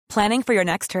Planning for your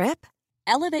next trip?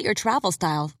 Elevate your travel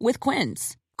style with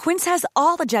Quince. Quince has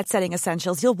all the jet-setting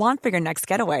essentials you'll want for your next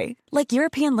getaway, like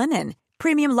European linen,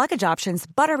 premium luggage options,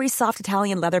 buttery soft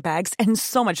Italian leather bags, and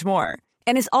so much more.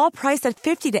 And is all priced at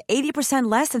 50 to 80%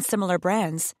 less than similar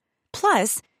brands.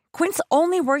 Plus, Quince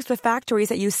only works with factories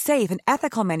that use safe and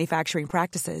ethical manufacturing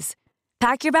practices.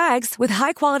 Pack your bags with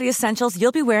high-quality essentials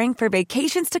you'll be wearing for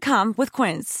vacations to come with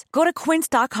Quince. Go to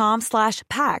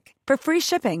quince.com/pack for free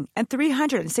shipping and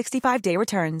 365-day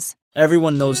returns.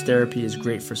 Everyone knows therapy is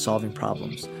great for solving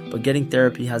problems, but getting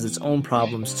therapy has its own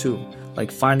problems too,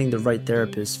 like finding the right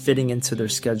therapist, fitting into their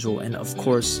schedule, and of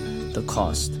course, the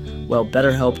cost. Well,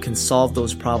 BetterHelp can solve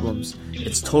those problems.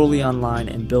 It's totally online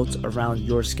and built around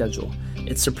your schedule.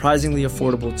 It's surprisingly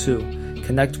affordable too.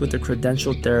 Connect with a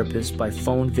credentialed therapist by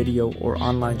phone, video, or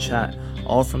online chat,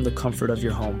 all from the comfort of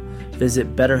your home.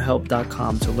 Visit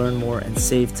BetterHelp.com to learn more and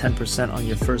save 10% on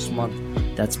your first month.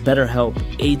 That's BetterHelp,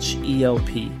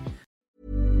 H-E-L-P.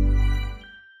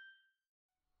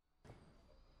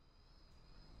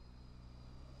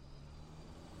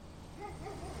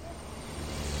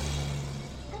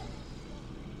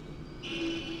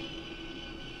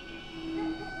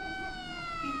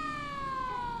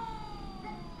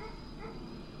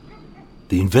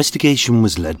 The investigation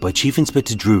was led by Chief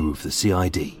Inspector Drew of the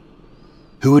CID,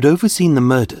 who had overseen the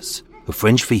murders of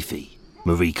French Fifi,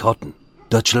 Marie Cotton,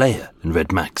 Dutch Leia and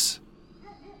Red Max,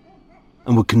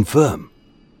 and would confirm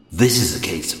this is a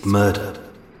case of murder.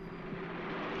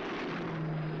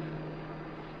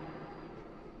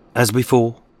 As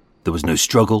before, there was no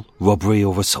struggle, robbery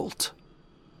or assault.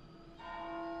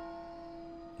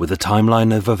 With a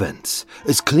timeline of events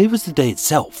as clear as the day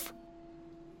itself,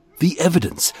 the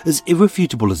evidence as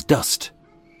irrefutable as dust,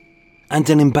 and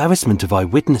an embarrassment of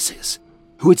eyewitnesses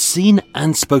who had seen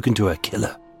and spoken to her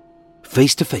killer,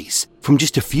 face to face from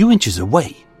just a few inches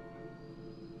away,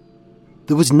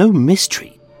 there was no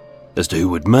mystery as to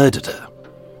who had murdered her.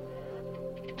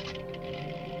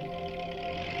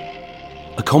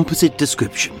 A composite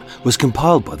description was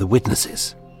compiled by the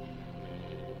witnesses.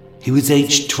 He was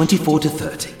aged 24 to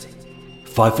 30,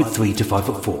 5'3" to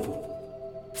 5'4",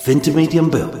 thin to medium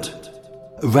build,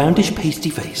 a roundish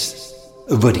pasty face,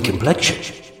 a ruddy complexion,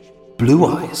 blue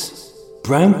eyes,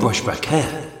 brown brushback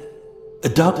hair, a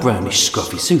dark brownish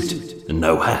scruffy suit, and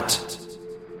no hat.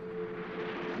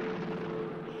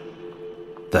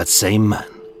 That same man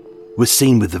was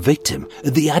seen with the victim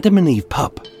at the Adam and Eve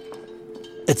pub,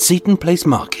 at Seaton Place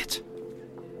Market,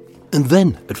 and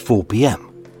then at 4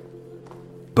 p.m.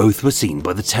 Both were seen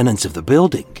by the tenants of the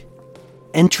building,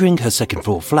 entering her second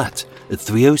floor flat at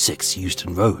 306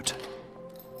 Euston Road.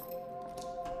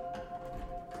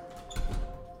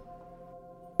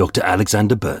 Dr.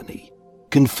 Alexander Burney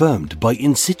confirmed by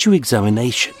in situ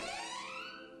examination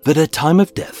that her time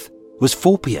of death was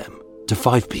 4 p.m. to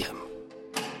 5 p.m.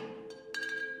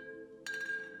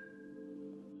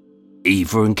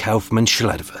 Eva and Kaufmann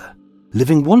Schladever,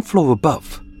 living one floor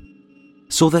above,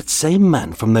 saw that same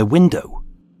man from their window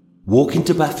walk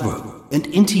into Bath Row and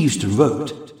into Euston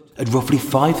Road at roughly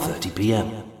 5:30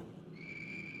 p.m.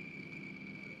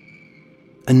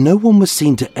 And no one was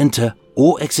seen to enter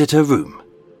or exit her room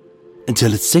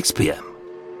until at 6 p.m,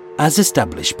 as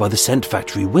established by the scent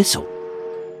factory whistle,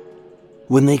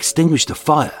 when they extinguished the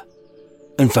fire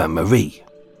and found Marie.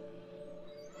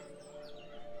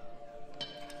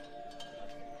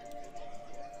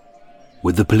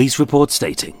 With the police report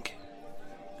stating,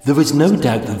 there is no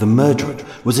doubt that the murderer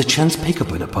was a chance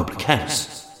pickup in a public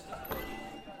house.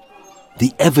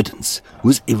 The evidence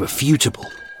was irrefutable.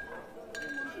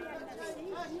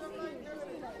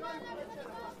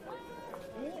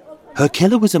 Her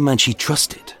killer was a man she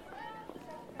trusted,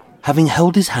 having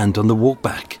held his hand on the walk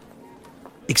back,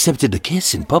 accepted a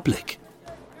kiss in public,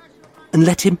 and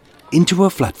let him into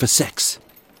her flat for sex,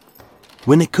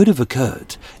 when it could have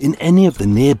occurred in any of the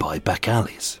nearby back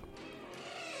alleys.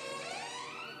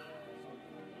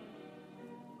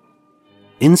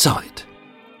 Inside,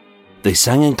 they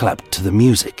sang and clapped to the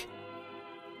music,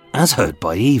 as heard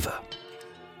by Eva.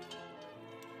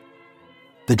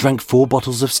 They drank 4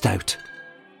 bottles of stout,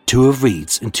 2 of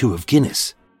Reed's and 2 of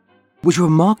Guinness, which were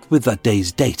marked with that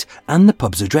day's date and the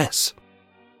pub's address.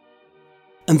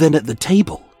 And then at the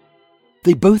table,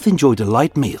 they both enjoyed a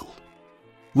light meal,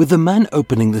 with the man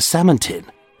opening the salmon tin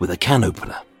with a can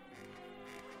opener.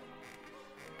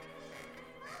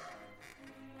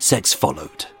 Sex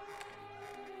followed,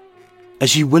 as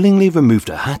she willingly removed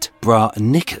her hat, bra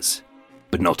and knickers,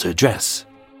 but not her dress.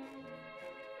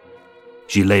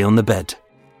 She lay on the bed,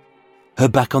 her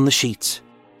back on the sheets,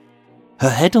 her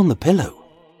head on the pillow,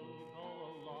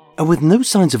 and with no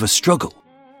signs of a struggle,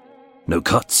 no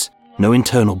cuts, no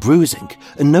internal bruising,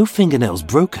 and no fingernails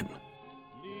broken.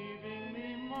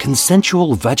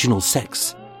 Consensual vaginal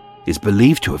sex is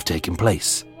believed to have taken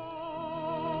place.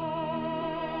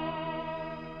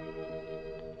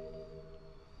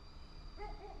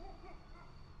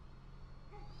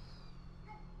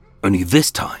 Only this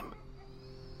time,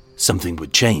 something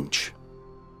would change.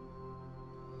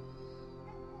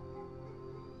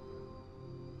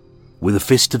 With a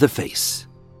fist to the face,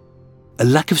 a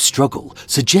lack of struggle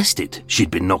suggested she'd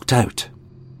been knocked out.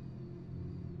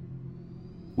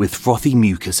 With frothy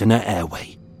mucus in her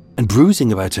airway and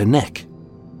bruising about her neck,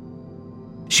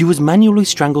 she was manually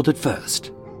strangled at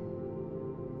first,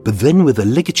 but then with a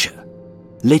ligature,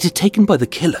 later taken by the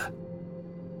killer.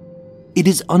 It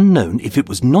is unknown if it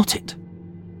was knotted,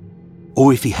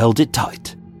 or if he held it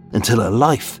tight until her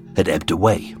life had ebbed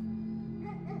away.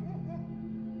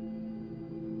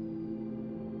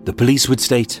 The police would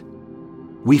state,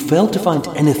 "We failed to find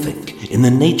anything in the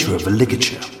nature of a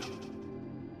ligature."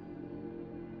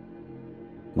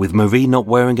 With Marie not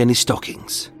wearing any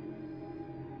stockings,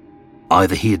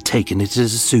 either he had taken it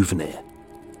as a souvenir,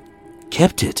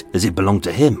 kept it as it belonged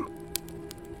to him,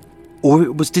 or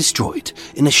it was destroyed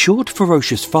in a short,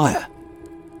 ferocious fire,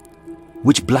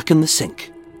 which blackened the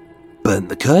sink, burnt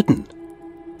the curtain,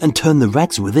 and turned the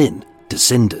rags within to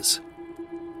cinders.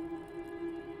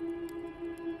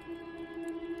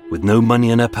 With no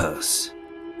money in her purse,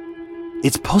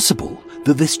 it's possible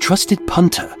that this trusted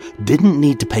punter didn't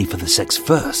need to pay for the sex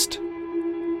first.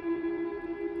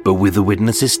 But with the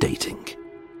witnesses stating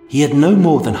he had no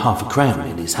more than half a crown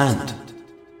in his hand.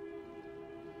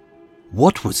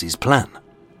 What was his plan?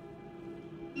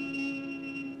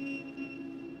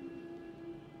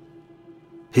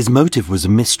 His motive was a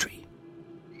mystery.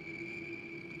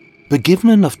 But given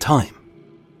enough time,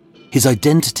 his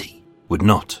identity would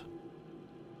not.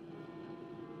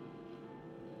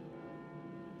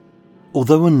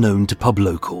 Although unknown to pub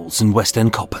locals and West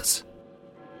End coppers,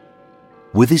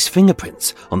 with his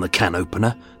fingerprints on the can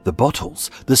opener, the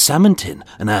bottles, the salmon tin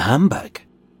and her handbag,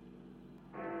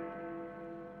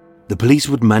 the police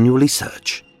would manually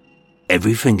search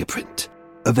every fingerprint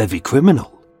of every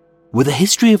criminal with a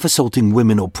history of assaulting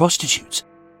women or prostitutes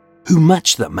who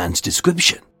matched that man's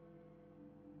description.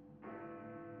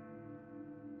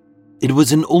 It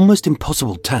was an almost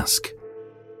impossible task,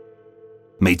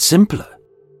 made simpler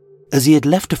as he had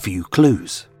left a few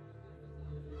clues.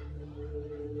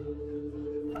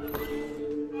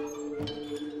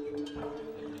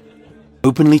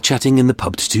 Openly chatting in the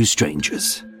pub to two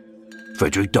strangers,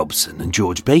 Frederick Dobson and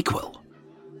George Bakewell,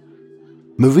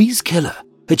 Marie's killer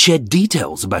had shared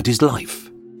details about his life.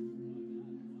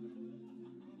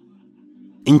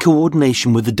 In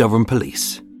coordination with the Durham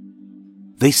police,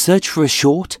 they searched for a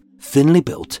short, thinly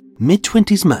built,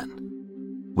 mid-20s man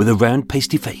with a round,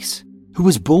 pasty face who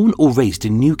was born or raised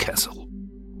in Newcastle.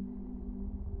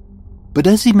 But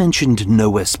as he mentioned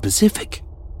nowhere specific,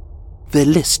 their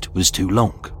list was too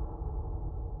long.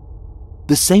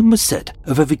 The same was said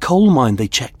of every coal mine they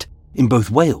checked in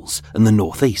both Wales and the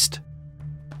North East.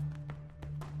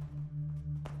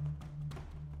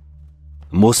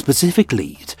 A more specific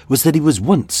lead was that he was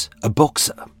once a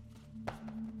boxer.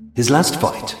 His last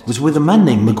fight was with a man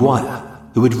named Maguire,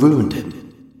 who had ruined him.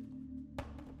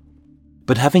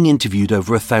 But having interviewed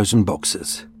over 1,000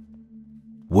 boxers,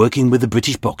 working with the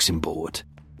British Boxing Board,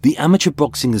 the Amateur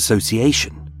Boxing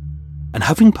Association, and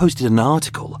having posted an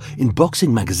article in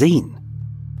Boxing Magazine,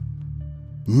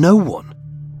 no one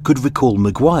could recall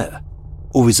Maguire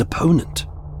or his opponent.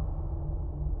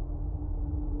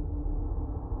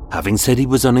 Having said he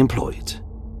was unemployed,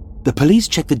 the police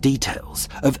checked the details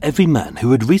of every man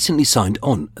who had recently signed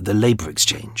on at the labour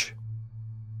exchange.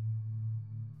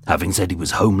 Having said he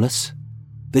was homeless,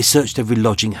 they searched every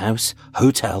lodging house,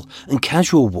 hotel and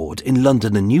casual ward in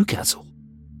London and Newcastle.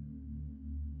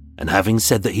 And having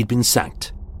said that he'd been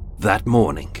sacked that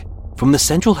morning from the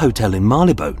Central Hotel in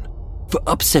Marylebone for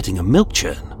upsetting a milk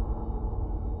churn,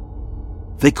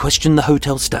 they questioned the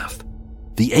hotel staff,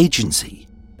 the agency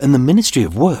and the Ministry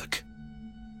of Work,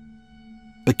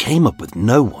 but came up with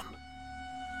no one.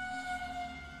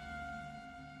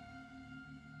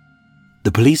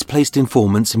 The police placed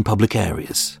informants in public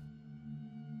areas.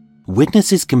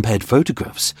 Witnesses compared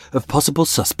photographs of possible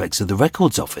suspects at the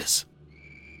records office.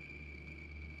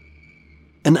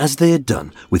 And as they had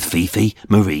done with Fifi,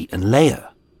 Marie and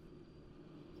Leia,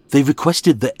 they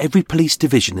requested that every police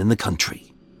division in the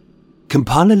country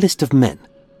compile a list of men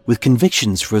with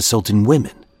convictions for assaulting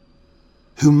women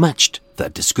who matched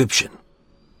that description.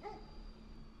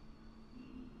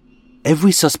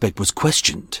 Every suspect was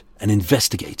questioned and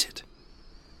investigated,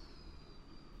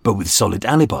 but with solid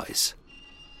alibis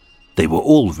They were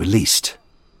all released.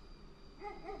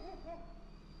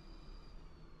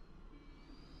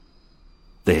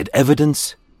 They had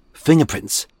evidence,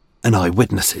 fingerprints, and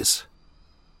eyewitnesses.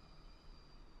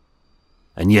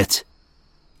 And yet,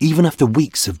 even after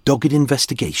weeks of dogged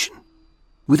investigation,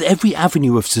 with every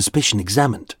avenue of suspicion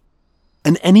examined,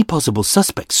 and any possible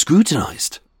suspect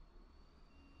scrutinized,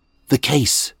 the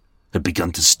case had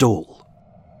begun to stall.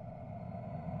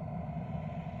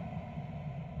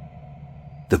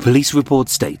 The police report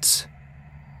states,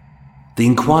 "The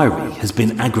inquiry has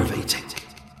been aggravating.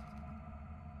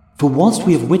 For whilst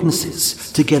we have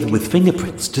witnesses together with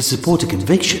fingerprints to support a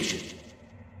conviction,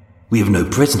 we have no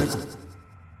prisoner.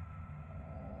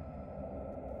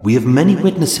 We have many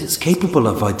witnesses capable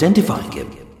of identifying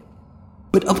him,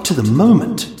 but up to the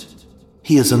moment,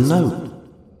 he is unknown.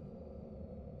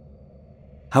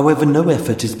 However, no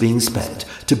effort is being spared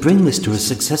to bring this to a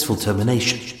successful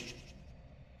termination,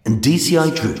 and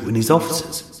DCI Drew and his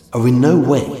officers are in no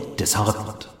way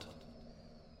disheartened.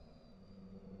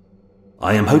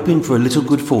 I am hoping for a little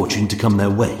good fortune to come their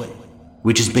way,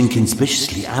 which has been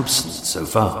conspicuously absent so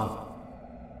far."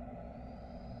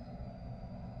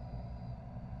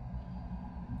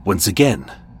 Once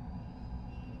again,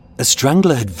 a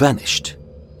strangler had vanished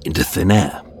into thin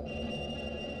air.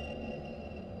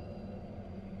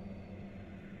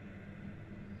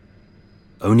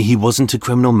 Only he wasn't a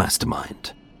criminal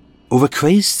mastermind or a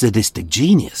crazed sadistic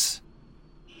genius.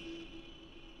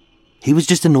 He was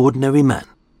just an ordinary man,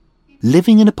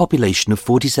 living in a population of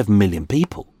 47 million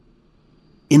people,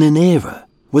 in an era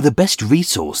where the best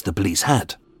resource the police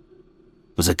had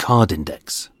was a card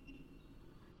index.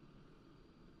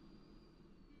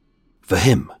 For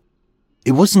him,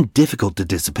 it wasn't difficult to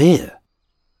disappear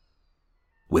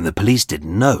when the police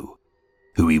didn't know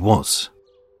who he was.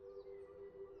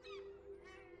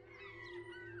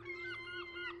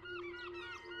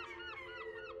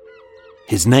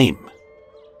 His name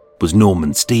was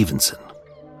Norman Stephenson.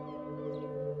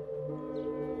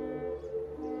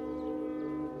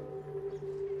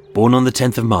 Born on the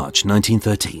 10th of March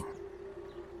 1913,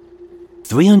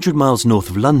 300 miles north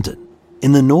of London,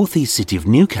 in the northeast city of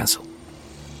Newcastle,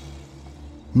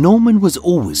 Norman was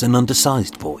always an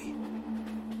undersized boy,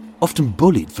 often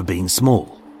bullied for being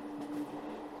small.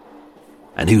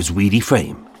 And whose weedy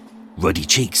frame, ruddy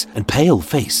cheeks and pale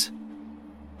face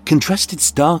contrasted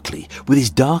starkly with his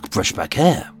dark brushback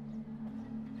hair.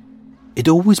 It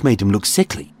always made him look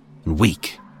sickly and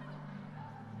weak.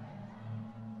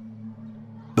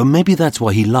 But maybe that's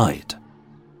why he lied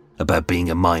about being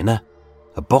a miner,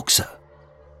 a boxer,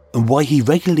 and why he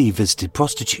regularly visited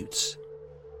prostitutes.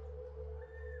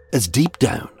 As deep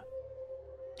down,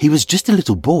 he was just a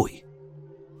little boy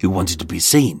who wanted to be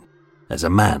seen as a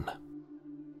man.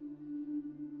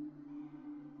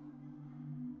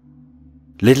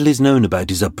 Little is known about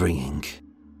his upbringing.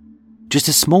 Just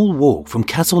a small walk from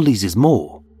Castle Leazes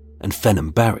Moor and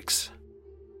Fenham Barracks.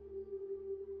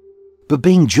 But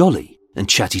being jolly and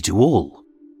chatty to all,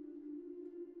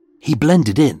 he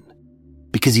blended in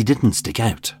because he didn't stick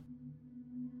out.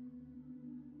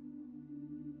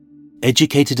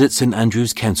 Educated at St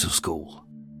Andrew's Council School,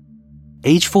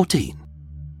 age 14,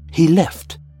 he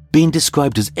left being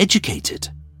described as educated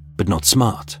but not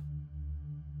smart,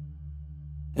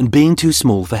 and being too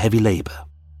small for heavy labour.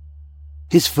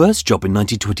 His first job in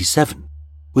 1927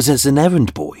 was as an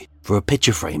errand boy for a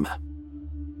picture framer.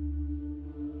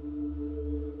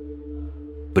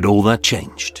 But all that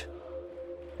changed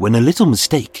when a little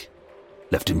mistake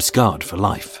left him scarred for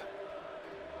life.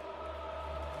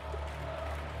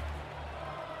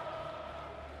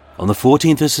 On the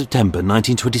 14th of September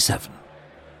 1927,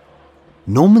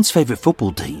 Norman's favourite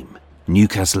football team,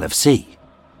 Newcastle FC,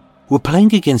 were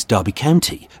playing against Derby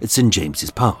County at St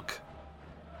James's Park.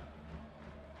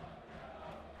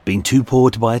 Being too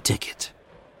poor to buy a ticket,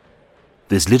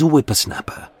 this little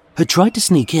whippersnapper had tried to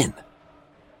sneak in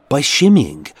by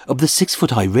shimmying up the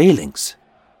 6-foot-high railings.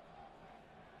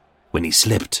 When he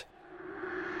slipped,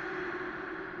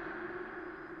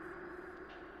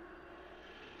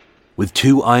 with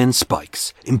 2 iron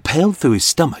spikes impaled through his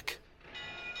stomach,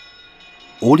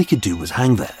 all he could do was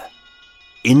hang there,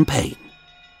 in pain,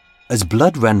 as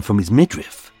blood ran from his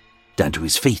midriff down to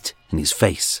his feet and his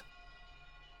face.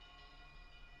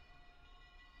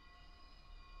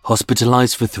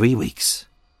 Hospitalized for 3 weeks,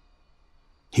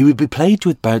 he would be plagued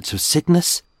with bouts of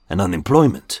sickness and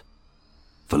unemployment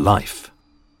for life.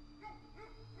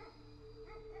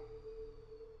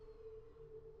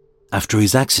 After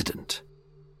his accident,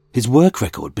 his work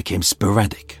record became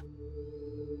sporadic.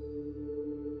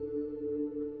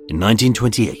 In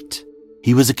 1928,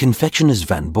 he was a confectioner's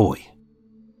van boy,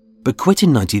 but quit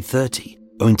in 1930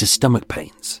 owing to stomach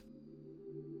pains.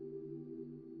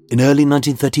 In early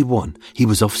 1931, he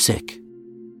was off sick,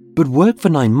 but worked for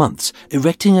 9 months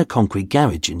erecting a concrete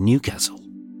garage in Newcastle.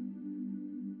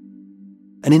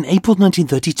 And in April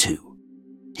 1932,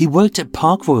 he worked at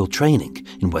Park Royal Training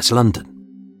in West London.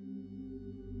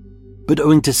 But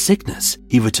owing to sickness,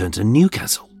 he returned to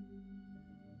Newcastle,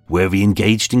 where he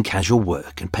engaged in casual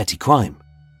work and petty crime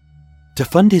to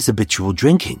fund his habitual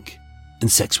drinking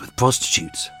and sex with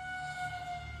prostitutes.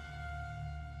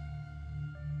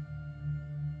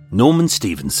 Norman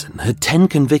Stephenson had 10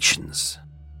 convictions,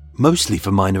 mostly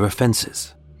for minor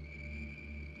offences.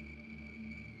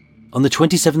 On the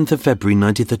 27th of February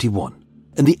 1931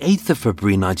 and the 8th of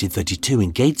February 1932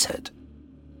 in Gateshead,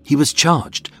 he was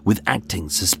charged with acting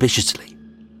suspiciously.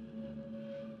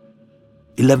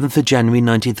 11th of January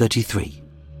 1933,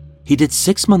 he did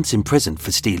 6 months in prison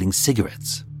for stealing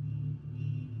cigarettes.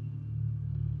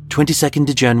 22nd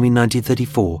of January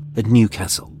 1934 at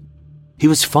Newcastle, he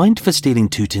was fined for stealing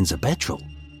 2 tins of petrol.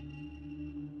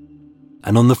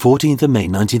 And on the 14th of May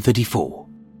 1934,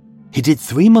 he did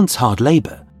 3 months hard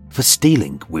labour for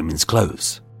stealing women's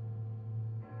clothes.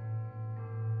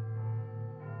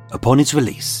 Upon his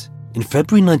release, in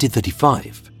February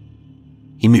 1935,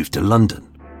 he moved to London.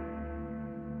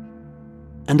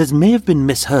 And as may have been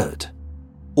misheard,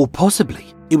 or possibly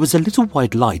it was a little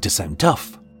white lie to sound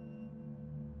tough,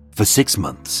 for 6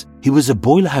 months he was a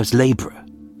boiler house labourer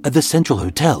at the Central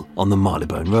Hotel on the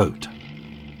Marylebone Road.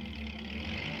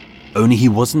 Only he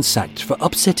wasn't sacked for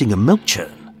upsetting a milk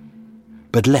churn,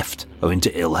 but left owing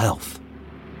to ill health.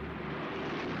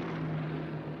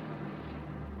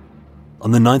 On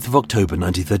the 9th of October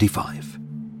 1935,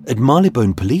 at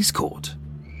Marylebone Police Court,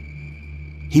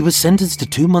 he was sentenced to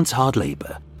 2 months hard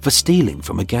labour for stealing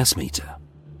from a gas meter.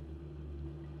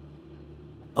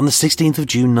 On the 16th of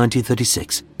June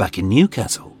 1936, back in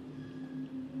Newcastle,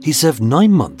 he served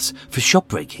 9 months for shop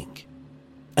breaking,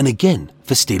 and again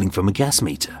for stealing from a gas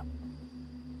meter.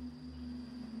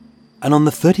 And on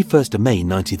the 31st of May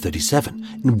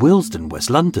 1937, in Willesden, West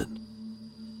London,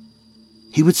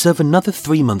 he would serve another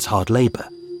 3 months hard labour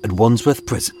at Wandsworth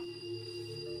Prison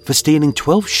for stealing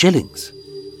 12 shillings,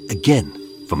 again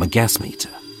from a gas meter.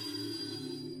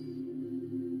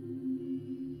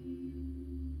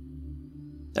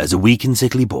 As a weak and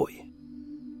sickly boy,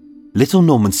 little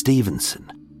Norman Stephenson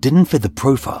didn't fit the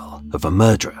profile of a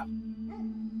murderer.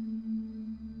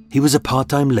 He was a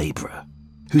part-time labourer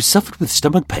who suffered with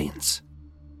stomach pains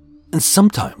and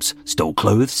sometimes stole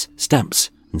clothes,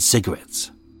 stamps and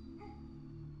cigarettes.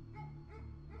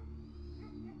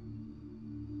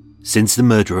 Since the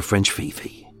murder of French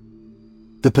Fifi,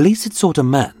 the police had sought a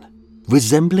man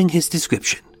resembling his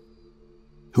description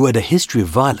who had a history of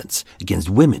violence against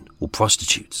women or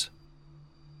prostitutes.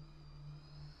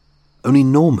 Only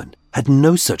Norman had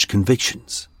no such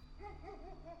convictions.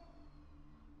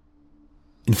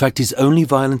 In fact, his only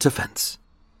violent offence,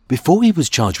 before he was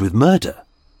charged with murder,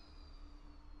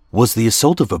 was the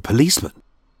assault of a policeman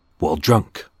while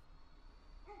drunk.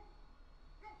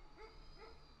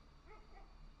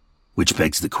 Which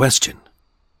begs the question,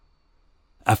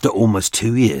 after almost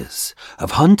 2 years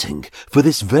of hunting for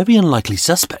this very unlikely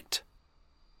suspect,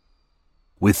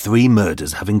 with 3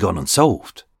 murders having gone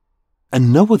unsolved,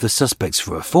 and no other suspects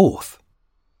for a 4th,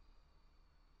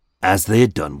 as they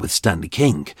had done with Stanley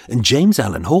King and James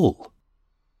Allen Hall,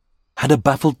 had a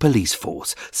baffled police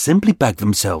force simply bagged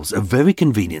themselves a very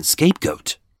convenient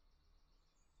scapegoat?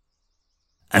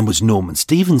 And was Norman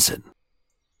Stephenson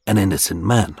an innocent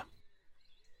man?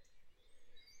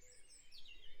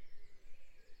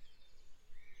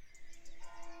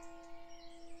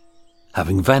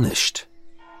 Having vanished,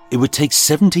 it would take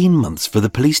 17 months for the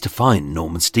police to find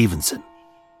Norman Stephenson,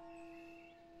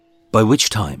 by which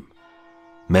time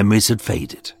memories had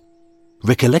faded,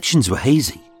 recollections were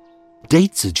hazy,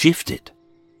 dates had shifted,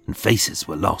 and faces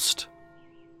were lost.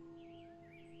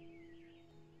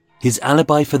 His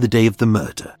alibi for the day of the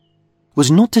murder was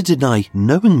not to deny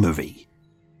knowing Marie,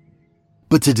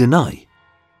 but to deny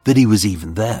that he was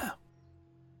even there.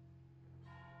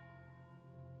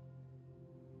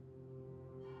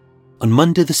 On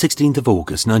Monday the 16th of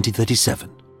August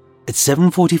 1937, at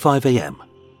 7:45 a.m,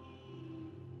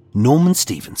 Norman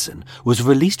Stephenson was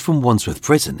released from Wandsworth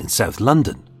Prison in South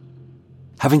London,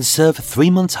 having served 3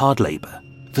 months hard labour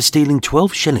for stealing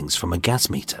 12 shillings from a gas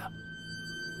meter.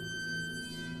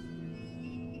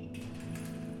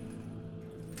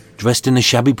 Dressed in a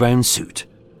shabby brown suit,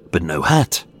 but no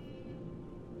hat,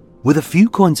 with a few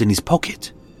coins in his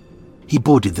pocket, he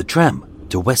boarded the tram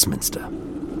to Westminster.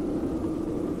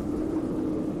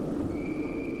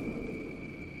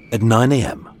 At 9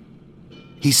 a.m,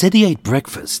 he said he ate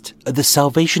breakfast at the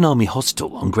Salvation Army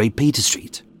hostel on Great Peter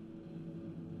Street.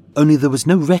 Only there was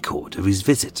no record of his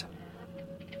visit.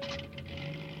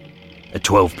 At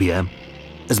 12 p.m,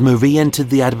 as Marie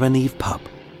entered the Adam and Eve pub,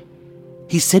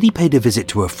 he said he paid a visit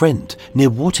to a friend near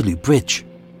Waterloo Bridge.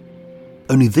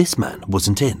 Only this man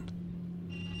wasn't in.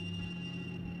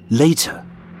 Later,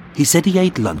 he said he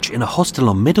ate lunch in a hostel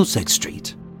on Middlesex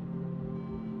Street.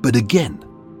 But again,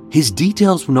 his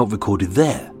details were not recorded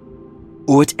there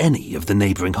or at any of the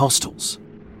neighbouring hostels.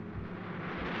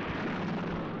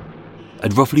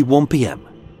 At roughly 1 p.m,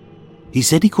 he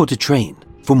said he caught a train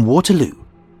from Waterloo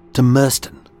to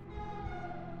Merston,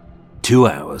 2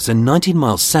 hours and 19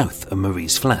 miles south of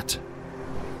Marie's flat.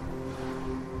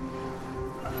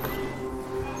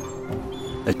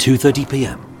 At 2:30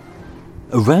 p.m,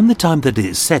 around the time that it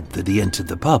is said that he entered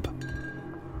the pub,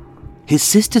 his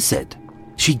sister said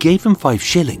she gave him 5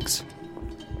 shillings,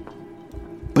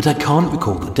 but I can't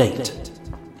recall the date.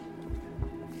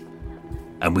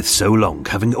 And with so long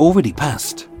having already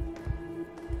passed,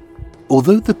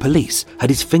 although the police had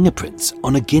his fingerprints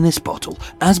on a Guinness bottle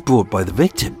as brought by the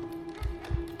victim,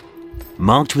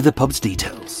 marked with the pub's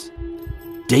details,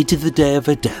 dated the day of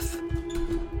her death,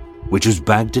 which was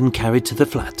bagged and carried to the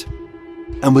flat,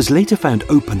 and was later found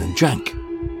open and drank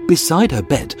beside her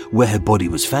bed where her body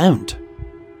was found.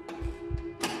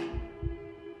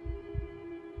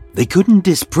 They couldn't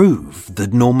disprove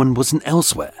that Norman wasn't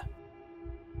elsewhere,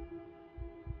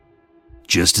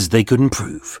 just as they couldn't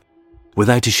prove,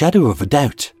 without a shadow of a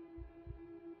doubt,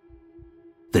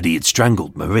 that he had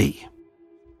strangled Marie.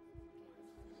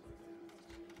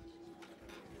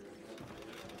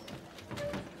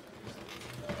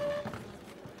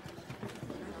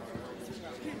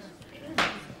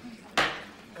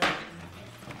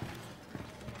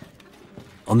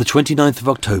 On the 29th of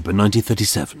October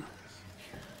 1937,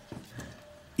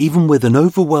 even with an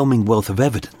overwhelming wealth of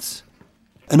evidence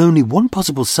and only one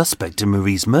possible suspect in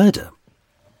Marie's murder,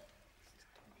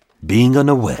 being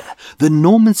unaware that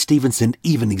Norman Stephenson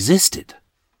even existed,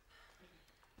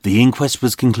 the inquest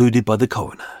was concluded by the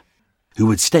coroner, who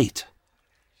would state,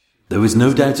 "There is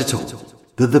no doubt at all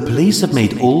that the police have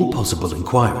made all possible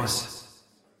inquiries.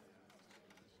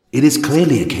 It is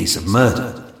clearly a case of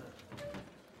murder,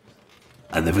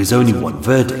 and there is only one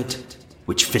verdict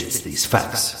which fits these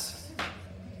facts."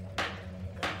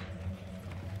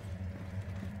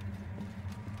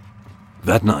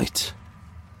 That night,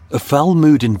 a foul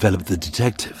mood enveloped the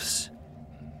detectives,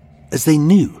 as they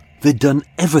knew they'd done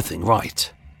everything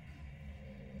right.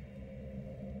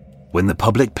 When the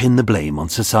public pinned the blame on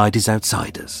society's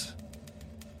outsiders,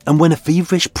 and when a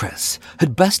feverish press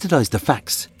had bastardized the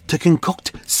facts to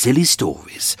concoct silly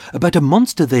stories about a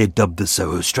monster they had dubbed the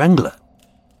Soho Strangler,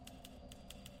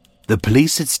 the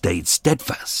police had stayed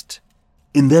steadfast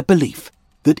in their belief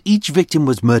that each victim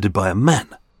was murdered by a man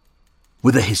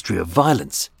with a history of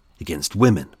violence against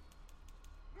women.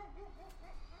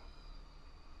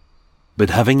 But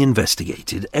having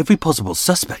investigated every possible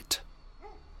suspect,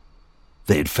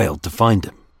 they had failed to find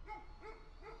him.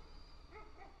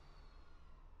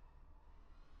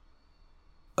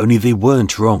 Only they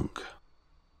weren't wrong.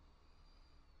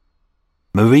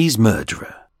 Marie's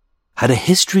murderer had a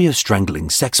history of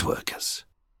strangling sex workers.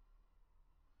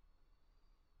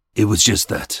 It was just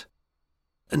that,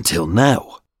 until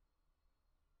now,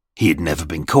 he had never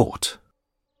been caught.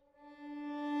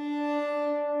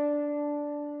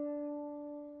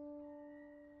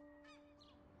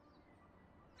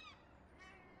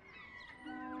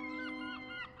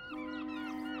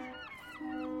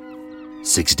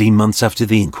 "16 months after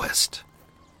the inquest,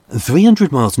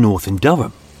 300 miles north in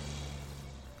Durham,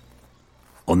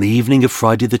 on the evening of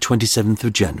Friday the 27th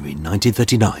of January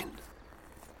 1939,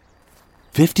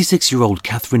 56-year-old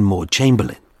Catherine Maud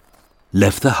Chamberlain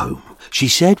left the home she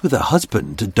shared with her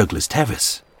husband at Douglas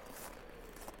Terrace,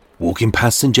 walking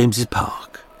past St James's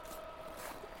Park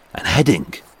and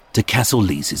heading to Castle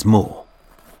Leazes Moor.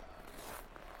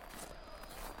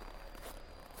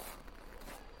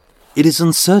 It is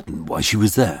uncertain why she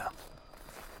was there.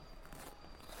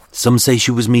 Some say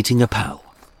she was meeting a pal,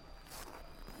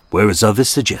 whereas others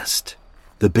suggest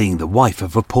that being the wife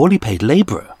of a poorly paid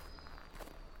labourer,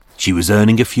 she was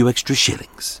earning a few extra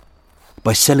shillings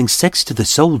by selling sex to the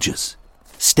soldiers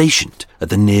stationed at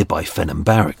the nearby Fenham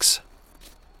Barracks.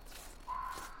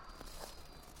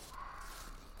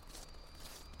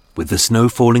 With the snow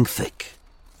falling thick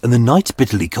and the night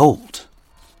bitterly cold,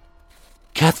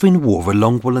 Catherine wore a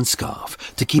long woolen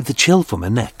scarf to keep the chill from her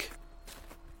neck,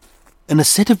 and a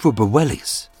set of rubber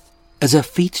wellies as her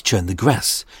feet churned the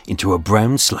grass into a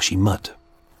brown slushy mud.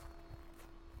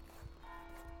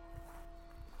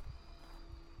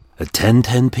 At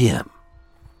 10:10 p.m.,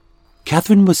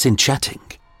 Catherine was seen chatting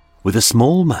with a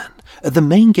small man at the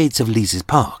main gates of Lee's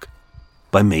Park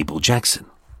by Mabel Jackson.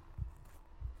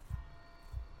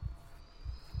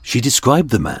 She described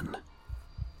the man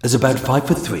as about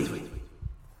 5'3",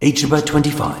 aged about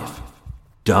 25,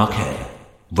 dark hair,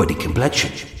 ruddy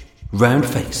complexion, round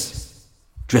face,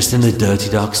 dressed in a dirty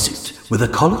dark suit with a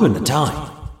collar and a tie,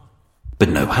 but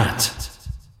no hat.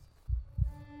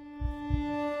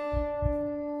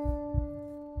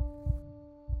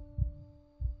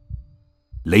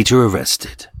 Later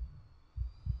arrested,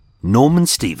 Norman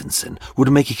Stephenson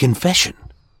would make a confession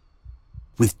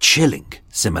with chilling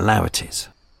similarities.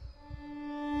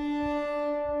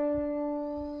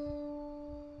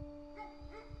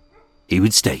 He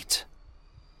would state,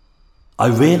 "I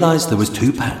realised there was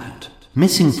 £2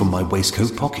 missing from my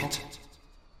waistcoat pocket."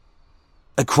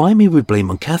 A crime he would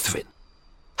blame on Catherine,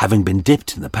 having been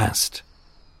dipped in the past,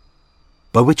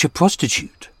 by which a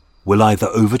prostitute will either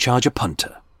overcharge a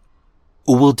punter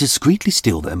or will discreetly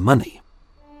steal their money.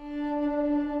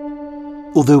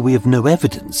 Although we have no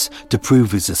evidence to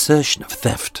prove his assertion of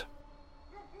theft.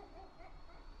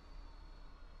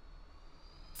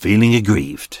 Feeling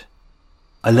aggrieved,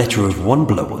 "I let her have one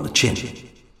blow on the chin,"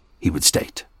 he would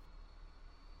state.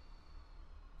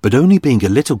 But only being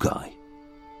a little guy,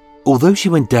 although she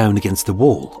went down against the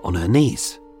wall on her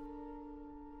knees.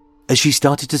 As she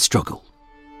started to struggle,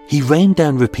 he rained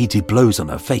down repeated blows on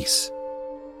her face,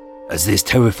 as this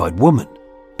terrified woman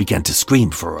began to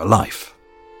scream for her life.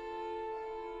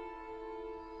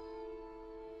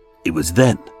 It was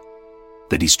then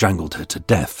that he strangled her to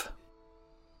death.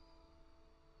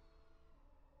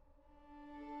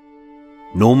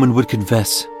 Norman would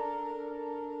confess,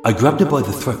 "I grabbed her by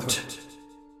the throat,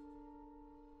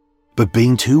 but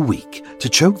being too weak to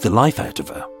choke the life out of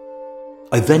her,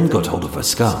 I then got hold of her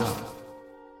scarf."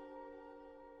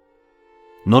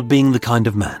 Not being the kind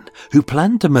of man who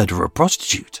planned to murder a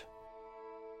prostitute.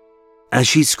 As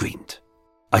she screamed,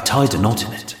 I tied a knot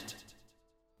in it.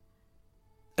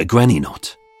 A granny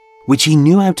knot, which he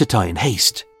knew how to tie in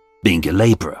haste, being a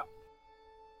labourer.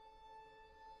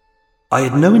 "I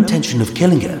had no intention of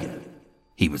killing her,"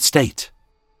 he would state.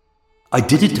 "I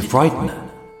did it to frighten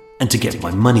her and to get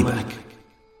my money back."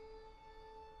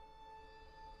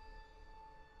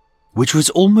 Which was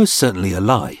almost certainly a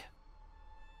lie.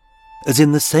 As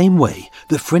in the same way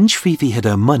that French Fifi hid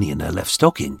her money in her left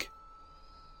stocking,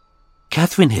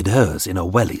 Catherine hid hers in her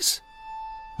wellies,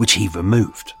 which he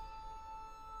removed.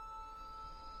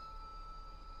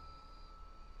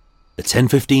 At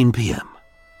 10:15 p.m,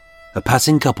 a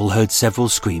passing couple heard several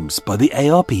screams by the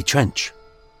ARP trench.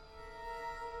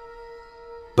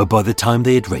 But by the time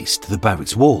they had raced to the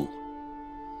barracks wall,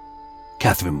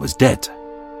 Catherine was dead,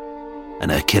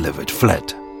 and her killer had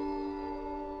fled.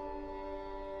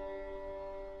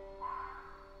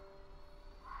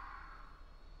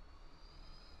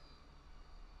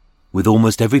 With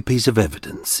almost every piece of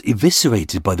evidence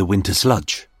eviscerated by the winter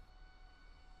sludge,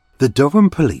 the Durham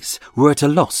police were at a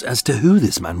loss as to who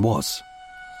this man was.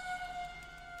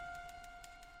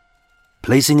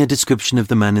 Placing a description of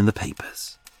the man in the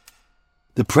papers,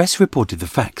 the press reported the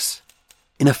facts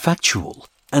in a factual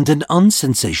and an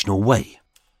unsensational way.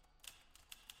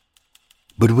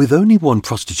 But with only one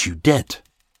prostitute dead,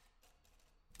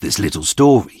 this little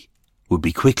story would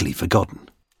be quickly forgotten.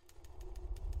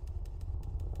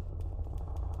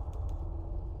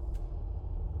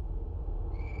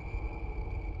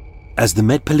 As the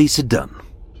Met Police had done,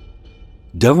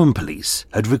 Durham Police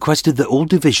had requested that all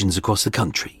divisions across the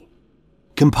country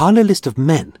compile a list of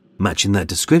men matching their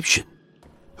description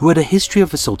who had a history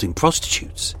of assaulting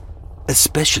prostitutes,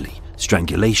 especially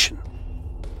strangulation.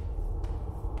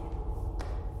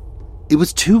 It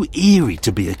was too eerie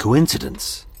to be a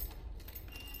coincidence,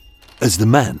 as the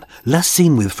man last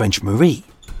seen with French Marie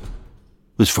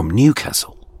was from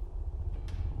Newcastle.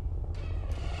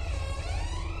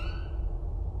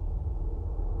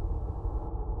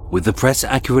 With the press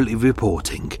accurately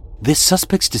reporting this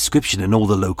suspect's description in all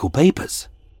the local papers,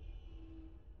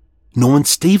 Norman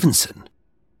Stephenson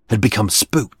had become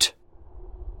spooked.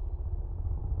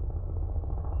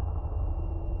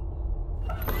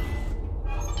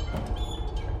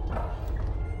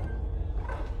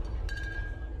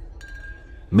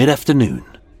 Mid-afternoon,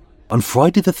 on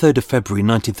Friday the 3rd of February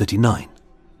 1939,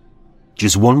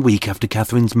 just 1 week after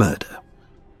Catherine's murder,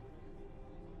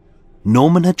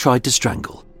 Norman had tried to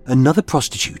strangle another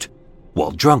prostitute while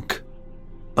drunk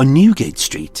on Newgate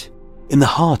Street in the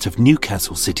heart of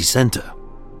Newcastle city centre.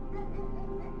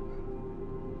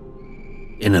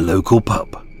 In a local pub,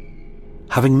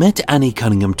 having met Annie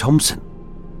Cunningham Thompson,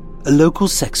 a local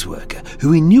sex worker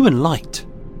who he knew and liked,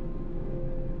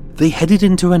 they headed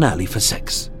into an alley for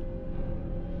sex.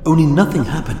 Only nothing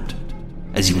happened,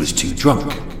 as he was too drunk.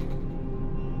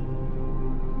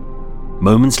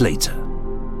 Moments later,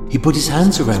 he put his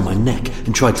hands around my neck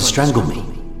and tried to strangle me,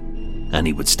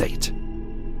 Annie would state.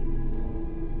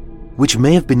 Which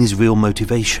may have been his real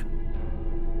motivation,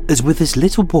 as with this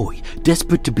little boy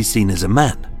desperate to be seen as a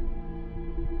man.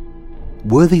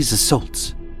 Were these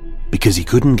assaults because he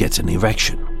couldn't get an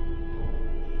erection?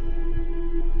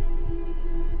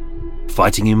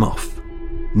 Fighting him off,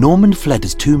 Norman fled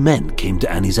as two men came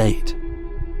to Annie's aid.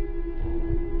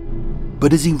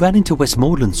 But as he ran into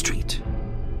Westmoreland Street,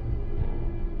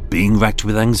 being racked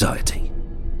with anxiety,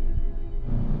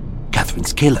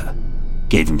 Catherine's killer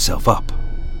gave himself up.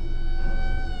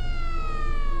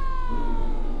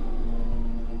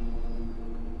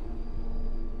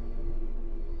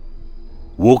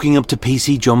 Walking up to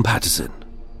PC John Patterson,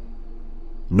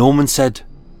 Norman said,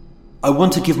 "I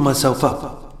want to give myself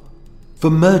up for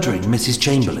murdering Mrs.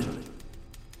 Chamberlain.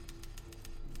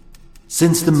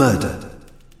 Since the murder,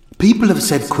 people have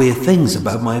said queer things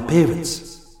about my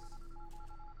appearance,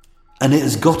 and it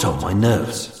has got on my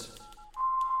nerves."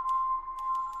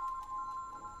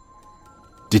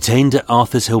 Detained at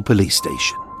Arthur's Hill Police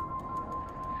Station,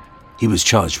 he was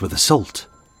charged with assault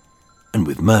and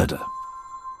with murder.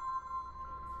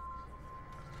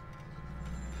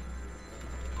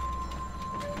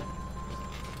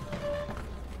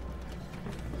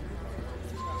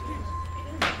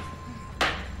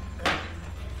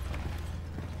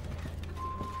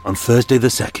 On Thursday the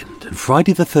 2nd and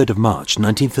Friday the 3rd of March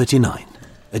 1939,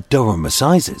 at Durham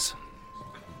Assizes,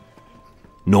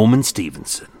 Norman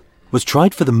Stephenson was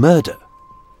tried for the murder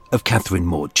of Catherine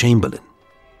Maud Chamberlain.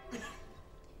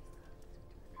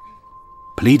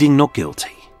 Pleading not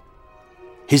guilty,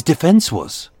 his defence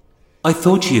was, "I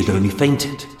thought she had only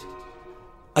fainted.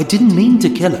 I didn't mean to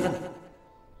kill her."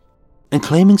 And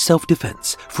claiming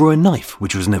self-defence for a knife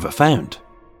which was never found.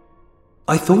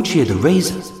 "I thought she had a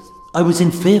razor. I was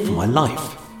in fear for my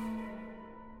life."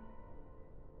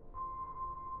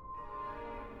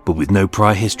 But with no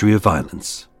prior history of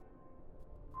violence,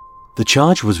 the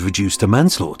charge was reduced to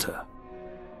manslaughter,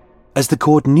 as the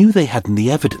court knew they hadn't the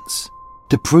evidence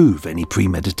to prove any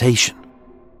premeditation.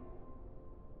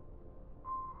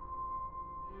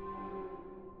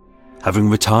 Having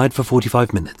retired for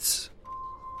 45 minutes,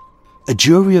 a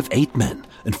jury of 8 men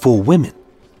and 4 women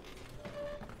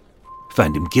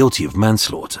found him guilty of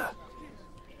manslaughter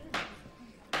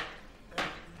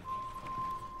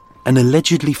and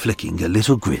allegedly flicking a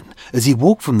little grin as he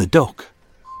walked from the dock.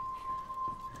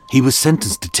 He was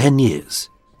sentenced to 10 years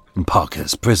in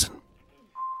Parkhurst Prison.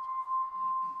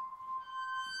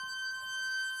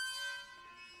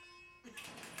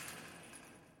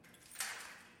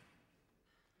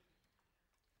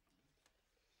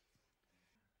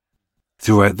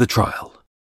 Throughout the trial,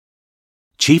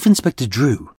 Chief Inspector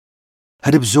Drew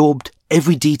had absorbed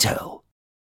every detail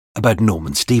about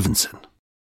Norman Stephenson.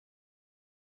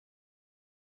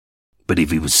 But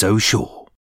if he was so sure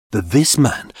that this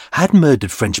man had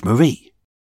murdered French Marie,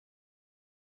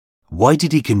 why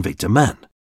did he convict a man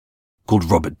called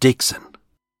Robert Dixon?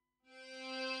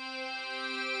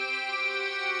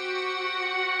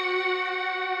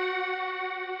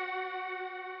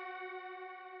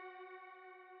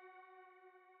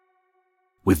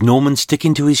 With Norman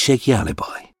sticking to his shaky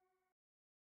alibi,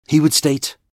 he would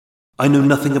state, "I know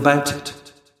nothing about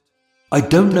it. I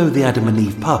don't know the Adam and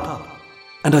Eve pub,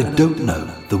 and I don't know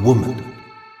the woman."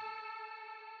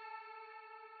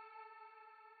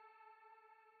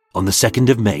 On the 2nd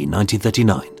of May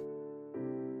 1939,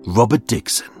 Robert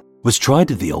Dixon was tried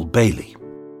at the Old Bailey.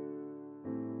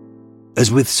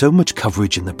 As with so much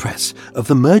coverage in the press of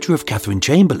the murder of Catherine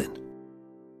Chamberlain,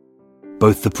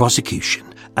 both the prosecution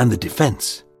and the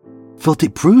defence felt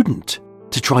it prudent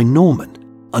to try Norman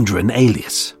under an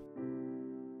alias.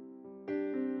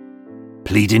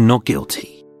 Pleading not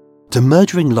guilty to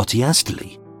murdering Lottie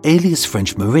Astley, alias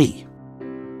French Marie,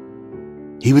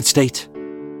 he would state,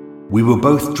 "We were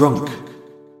both drunk.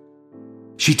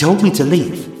 She told me to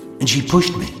leave and she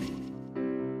pushed me.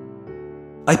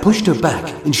 I pushed her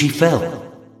back and she fell.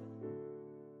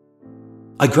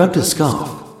 I grabbed her scarf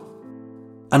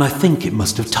and I think it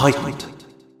must have tightened."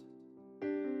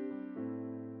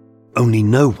 Only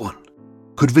no one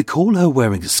could recall her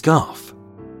wearing a scarf,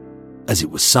 as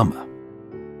it was summer.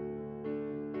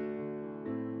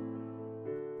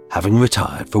 Having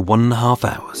retired for 1.5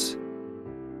 hours,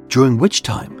 during which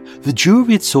time the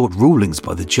jury had sought rulings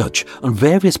by the judge on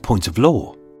various points of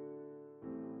law,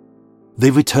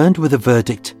 they returned with a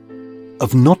verdict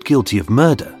of not guilty of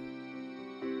murder,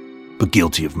 but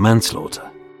guilty of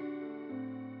manslaughter.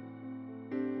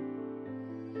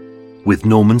 with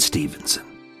Norman Stephenson,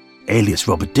 alias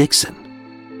Robert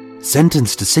Dixon,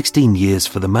 sentenced to 16 years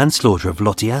for the manslaughter of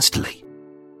Lottie Astley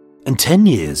and 10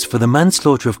 years for the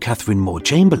manslaughter of Catherine Moore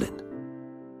Chamberlain.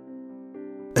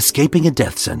 Escaping a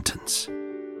death sentence,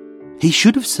 he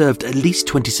should have served at least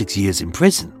 26 years in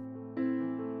prison.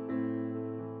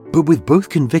 But with both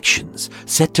convictions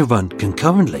set to run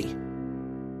concurrently,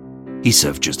 he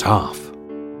served just half.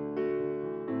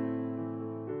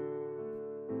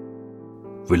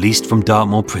 Released from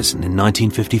Dartmoor Prison in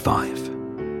 1955,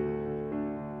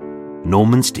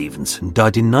 Norman Stephenson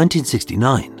died in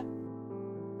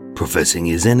 1969, professing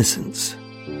his innocence.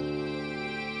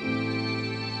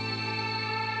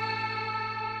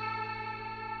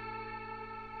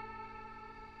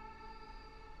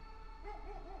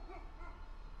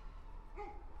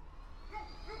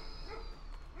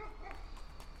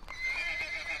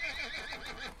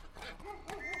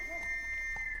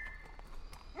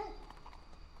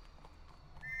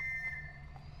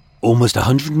 Almost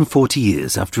 140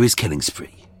 years after his killing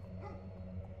spree,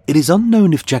 it is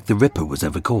unknown if Jack the Ripper was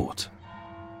ever caught.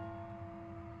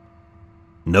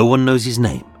 No one knows his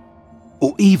name,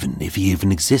 or even if he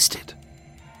even existed.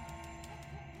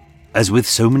 As with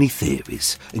so many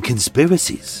theories and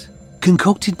conspiracies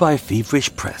concocted by a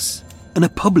feverish press and a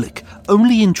public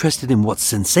only interested in what's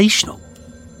sensational,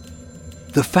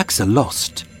 the facts are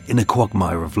lost in a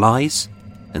quagmire of lies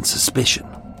and suspicion.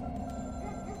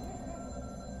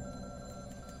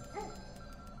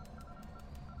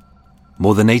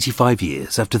 More than 85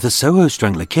 years after the Soho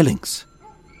Strangler killings,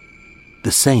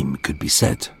 the same could be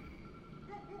said.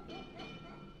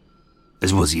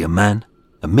 As was he a man,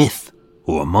 a myth,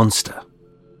 or a monster?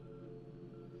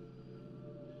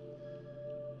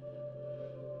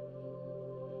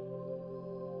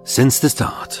 Since the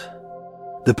start,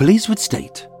 the police would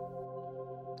state,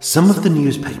 some of the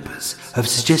newspapers have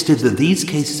suggested that these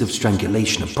cases of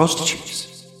strangulation of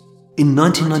prostitutes in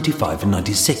 1995 and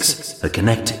 96 are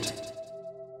connected.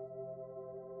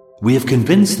 We have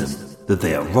convinced them that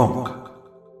they are wrong.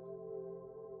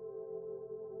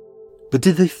 But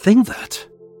did they think that?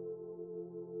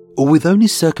 Or with only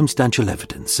circumstantial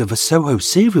evidence of a Soho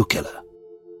serial killer?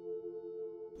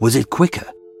 Was it quicker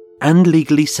and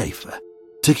legally safer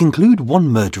to conclude one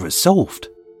murder as solved,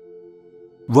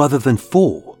 rather than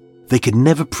 4 they could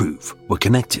never prove were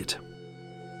connected?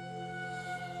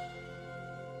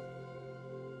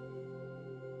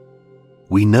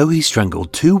 We know he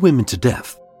strangled 2 women to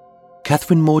death,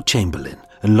 Catherine Moore Chamberlain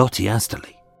and Lottie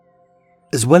Astley,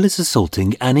 as well as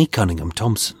assaulting Annie Cunningham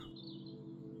Thompson.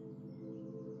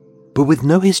 But with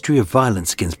no history of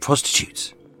violence against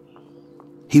prostitutes,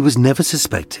 he was never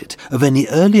suspected of any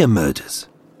earlier murders,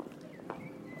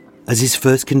 as his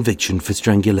first conviction for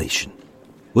strangulation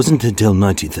wasn't until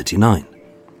 1939,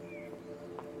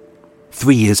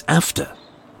 3 years after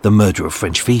the murder of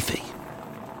French Fifi.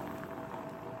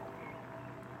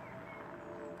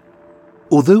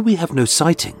 Although we have no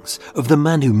sightings of the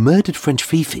man who murdered French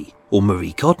Fifi or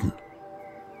Marie Cotton,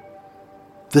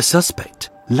 the suspect,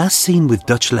 last seen with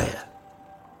Dutch Leia,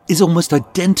 is almost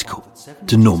identical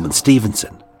to Norman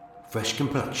Stephenson. Fresh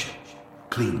complexion,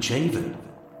 clean shaven,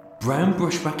 brown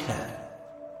brushback hair,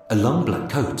 a long black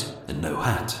coat and no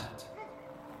hat.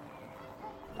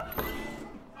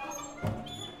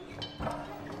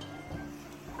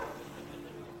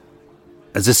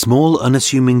 As a small,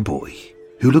 unassuming boy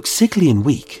who looked sickly and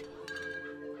weak,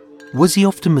 was he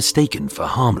often mistaken for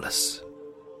harmless?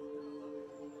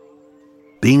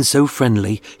 Being so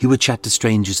friendly, he would chat to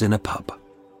strangers in a pub.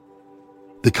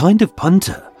 The kind of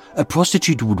punter a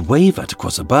prostitute would wave at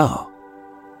across a bar,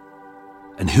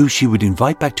 and who she would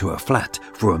invite back to her flat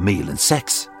for a meal and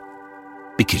sex,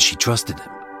 because she trusted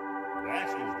him.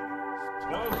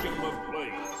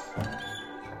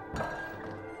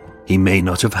 He may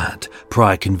not have had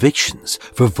prior convictions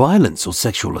for violence or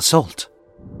sexual assault,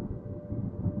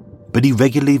 but he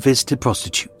regularly visited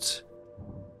prostitutes.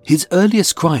 His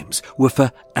earliest crimes were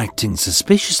for acting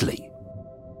suspiciously,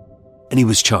 and he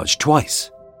was charged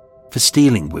twice for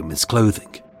stealing women's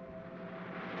clothing.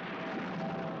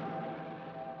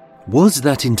 Was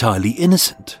that entirely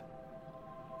innocent,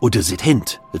 or does it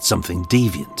hint at something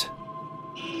deviant?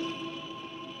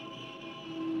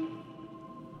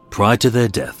 Prior to their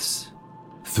deaths,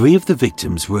 3 of the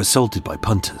victims were assaulted by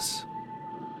punters,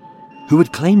 who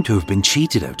had claimed to have been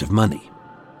cheated out of money.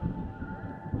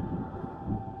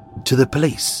 To the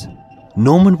police,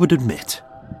 Norman would admit,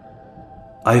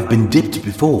 "I have been dipped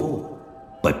before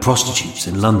by prostitutes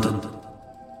in London."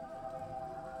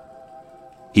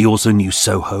 He also knew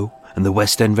Soho and the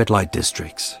West End red light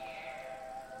districts.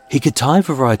 He could tie a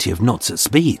variety of knots at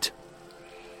speed.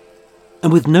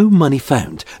 and with no money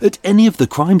found at any of the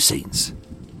crime scenes.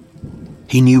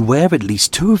 He knew where at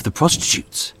least 2 of the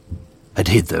prostitutes had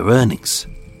hid their earnings.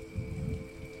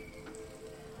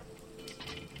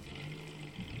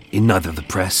 In neither the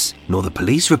press nor the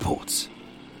police reports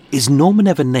is Norman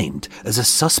ever named as a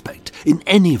suspect in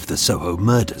any of the Soho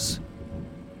murders.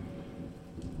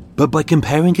 But by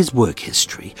comparing his work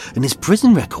history and his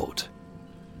prison record,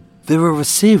 there are a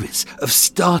series of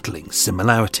startling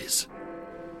similarities.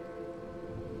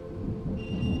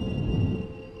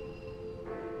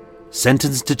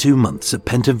 Sentenced to 2 months at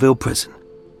Pentonville Prison,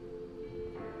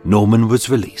 Norman was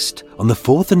released on the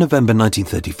 4th of November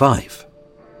 1935,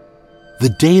 the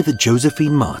day that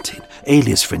Josephine Martin,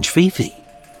 alias French Fifi,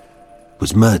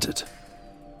 was murdered.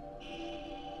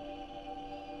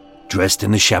 Dressed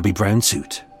in a shabby brown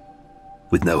suit,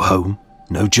 with no home,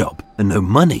 no job, and no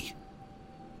money,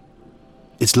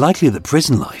 it's likely that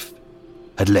prison life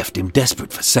had left him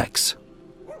desperate for sex.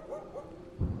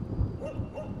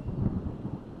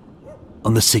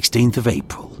 On the 16th of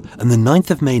April and the 9th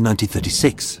of May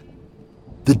 1936,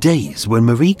 the days when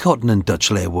Marie Cotton and Dutch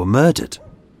Lair were murdered,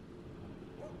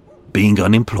 being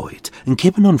unemployed and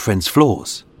keeping on friends'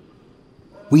 floors,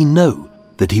 we know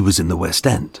that he was in the West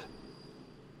End.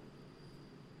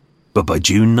 But by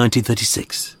June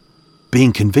 1936,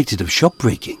 being convicted of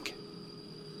shopbreaking,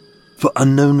 for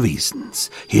unknown reasons,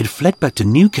 he had fled back to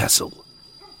Newcastle,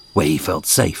 where he felt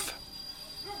safe.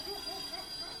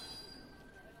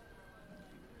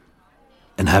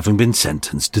 And having been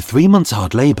sentenced to 3 months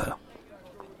hard labour,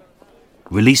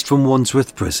 released from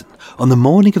Wandsworth Prison on the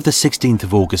morning of the 16th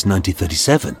of August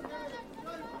 1937,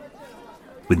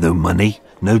 with no money,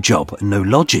 no job and no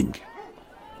lodging,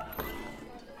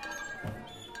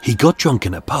 he got drunk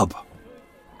in a pub,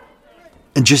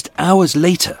 and just hours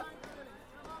later,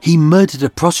 he murdered a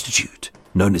prostitute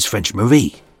known as French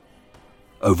Marie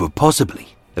over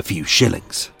possibly a few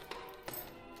shillings.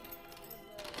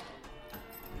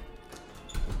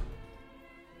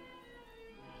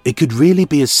 It could really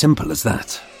be as simple as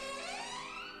that.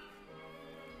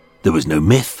 There was no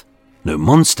myth, no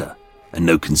monster, and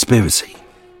no conspiracy.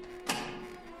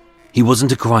 He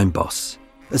wasn't a crime boss,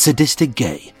 a sadistic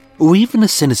gay, or even a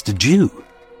sinister Jew.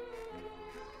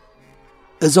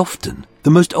 As often,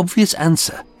 the most obvious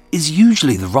answer is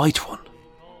usually the right one.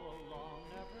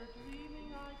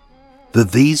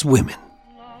 That these women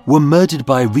were murdered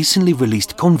by a recently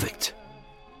released convict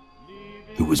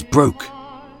who was broke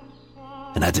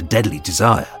and had a deadly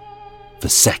desire for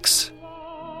sex.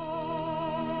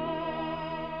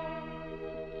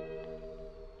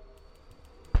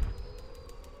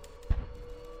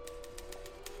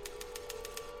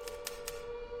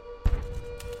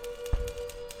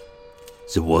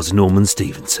 So was Norman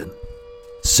Stephenson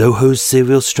Soho's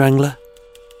serial strangler?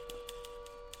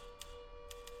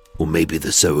 Or maybe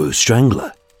the Soho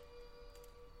Strangler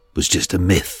was just a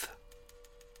myth?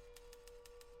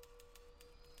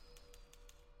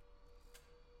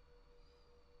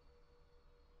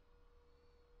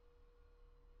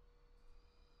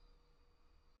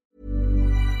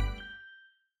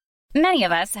 Many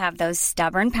of us have those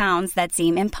stubborn pounds that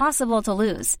seem impossible to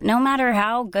lose, no matter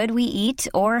how good we eat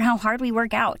or how hard we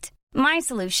work out. My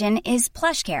solution is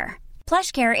PlushCare.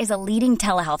 PlushCare is a leading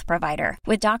telehealth provider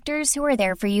with doctors who are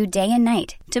there for you day and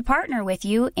night to partner with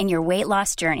you in your weight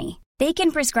loss journey. They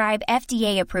can prescribe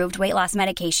FDA-approved weight loss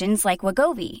medications like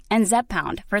Wegovy and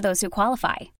Zepbound for those who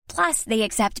qualify. Plus, they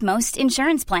accept most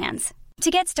insurance plans. To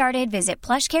get started, visit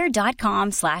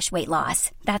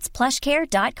plushcare.com/weightloss. That's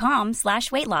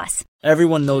plushcare.com/weightloss.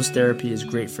 Everyone knows therapy is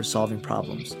great for solving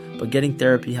problems, but getting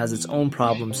therapy has its own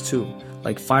problems too,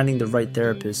 like finding the right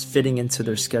therapist, fitting into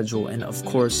their schedule, and of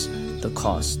course, the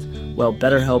cost. Well,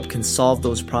 BetterHelp can solve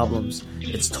those problems.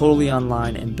 It's totally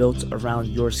online and built around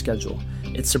your schedule.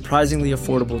 It's surprisingly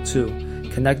affordable too.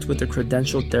 Connect with a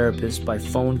credentialed therapist by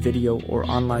phone, video, or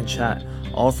online chat,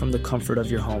 all from the comfort of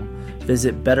your home.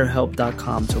 Visit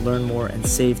BetterHelp.com to learn more and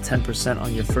save 10%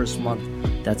 on your first month.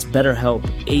 That's BetterHelp,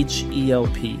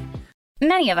 H-E-L-P.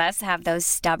 Many of us have those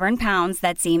stubborn pounds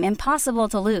that seem impossible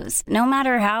to lose, no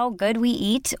matter how good we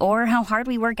eat or how hard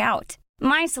we work out.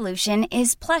 My solution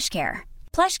is PlushCare.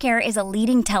 PlushCare is a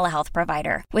leading telehealth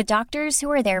provider with doctors who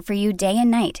are there for you day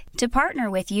and night to partner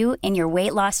with you in your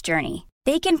weight loss journey.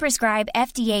 They can prescribe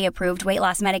FDA-approved weight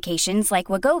loss medications like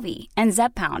Wegovy and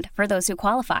Zepbound for those who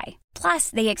qualify. Plus,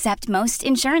 they accept most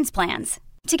insurance plans.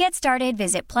 To get started,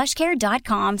 visit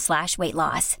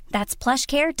plushcare.com/weightloss. That's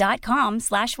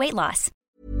plushcare.com/weightloss.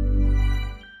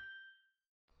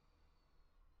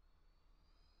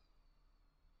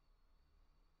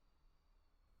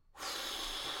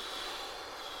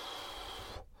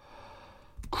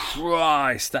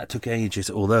 Christ, that took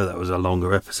ages, although that was a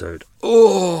longer episode.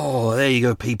 Oh, there you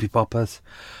go, Peepee Poppers.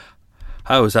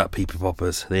 How was that, Peepee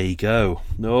Poppers? There you go.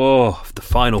 Oh, the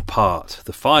final part.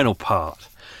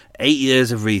 8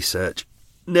 years of research,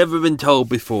 never been told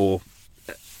before,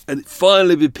 and it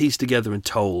finally been pieced together and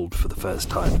told for the first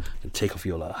time. And take off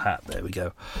your little hat, there we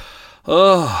go.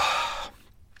 Oh,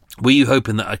 were you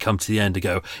hoping that I'd come to the end and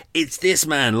go, it's this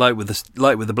man, like with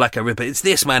the Blackout Ripper, it's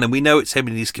this man and we know it's him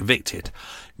and he's convicted?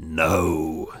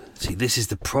 No. See, this is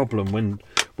the problem.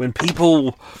 When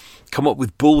people come up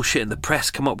with bullshit and the press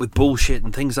come up with bullshit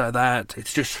and things like that,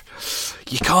 it's just,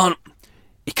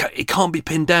 it can't be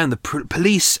pinned down. The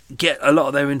police get a lot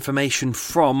of their information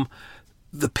from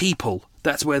the people.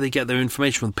 That's where they get their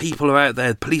information from. The people are out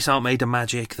there. The police aren't made of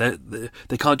magic.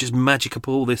 They can't just magic up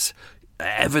all this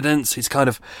evidence. It's kind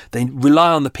of, they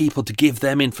rely on the people to give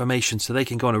them information so they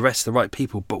can go and arrest the right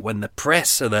people. But when the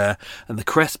press are there and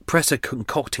the press are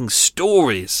concocting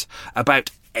stories about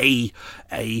a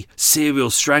serial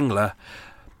strangler,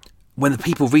 when the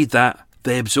people read that,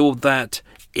 they absorb that,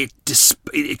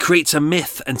 it creates a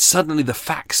myth, and suddenly the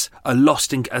facts are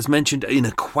lost in, as mentioned, in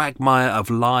a quagmire of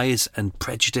lies and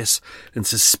prejudice and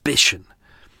suspicion.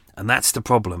 And that's the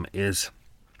problem, is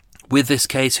with this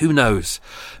case, who knows,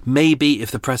 maybe if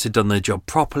the press had done their job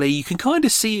properly, you can kind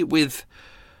of see it with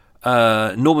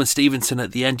Norman Stephenson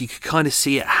at the end. You could kind of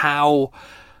see it how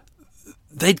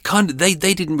they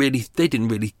didn't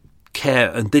really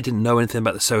care, and they didn't know anything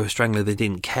about the Soho Strangler. They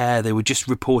didn't care. They were just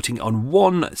reporting on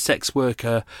one sex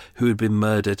worker who had been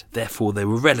murdered. Therefore, they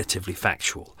were relatively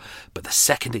factual. But the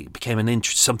second it became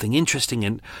something interesting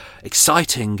and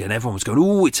exciting, and everyone was going,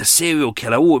 "Oh, it's a serial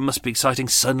killer. Oh, it must be exciting."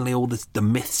 Suddenly, all the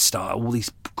myths start, all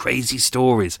these crazy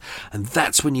stories, and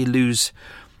that's when you lose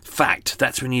fact.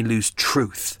 That's when you lose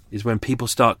truth. Is when people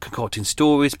start concocting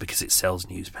stories because it sells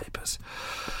newspapers.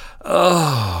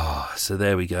 Oh, so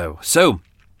there we go. So.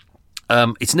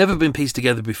 It's never been pieced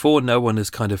together before. No one has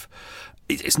kind of...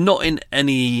 It's not in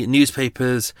any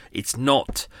newspapers. It's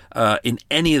not in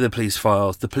any of the police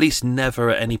files. The police never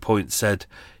at any point said,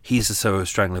 he's the Soho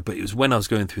Strangler. But it was when I was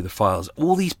going through the files,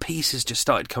 all these pieces just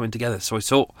started coming together. So I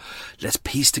thought, let's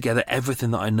piece together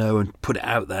everything that I know and put it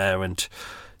out there and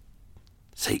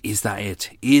say, is that it?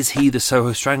 Is he the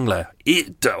Soho Strangler?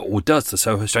 Or does the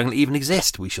Soho Strangler even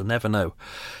exist? We shall never know.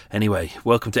 Anyway,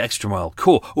 welcome to Extra Mile.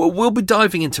 Cool. Well, we'll be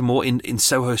diving into more in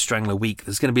Soho Strangler Week.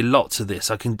 There's going to be lots of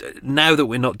this. Now that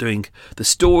we're not doing the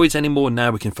stories anymore, now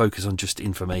we can focus on just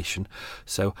information.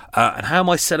 So, and how am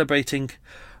I celebrating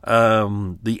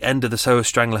the end of the Soho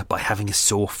Strangler? By having a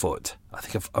sore foot. I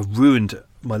think I've ruined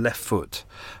my left foot.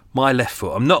 My left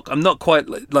foot. I'm not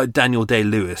quite like Daniel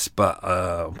Day-Lewis, but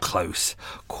I'm close.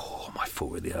 Oh, my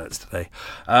foot really hurts today.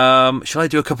 Shall I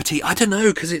do a cup of tea? I don't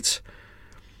know, because it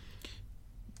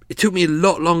took me a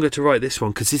lot longer to write this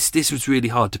one, because this was really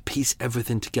hard to piece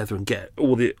everything together and get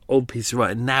all the old pieces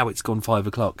right. And now it's gone 5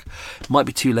 o'clock. It might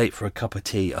be too late for a cup of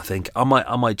tea. I think I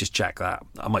might just jack that.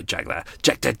 Jack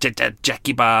that,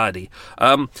 Jackie Bardi.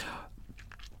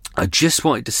 I just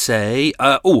wanted to say,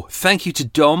 thank you to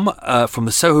Dom from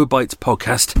the Soho Bites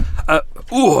podcast. I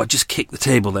just kicked the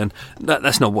table then.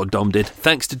 That's not what Dom did.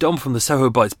 Thanks to Dom from the Soho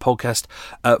Bites podcast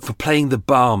for playing the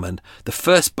barman. The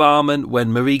first barman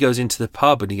when Marie goes into the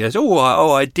pub and he goes,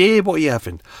 I did, what are you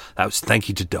having? Thank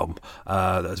you to Dom.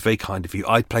 That was very kind of you.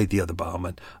 I played the other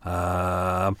barman.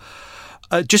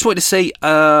 Just wanted to say,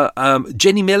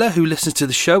 Jenny Miller, who listens to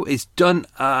the show, is done.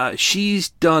 She's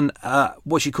done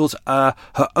what she calls her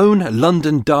own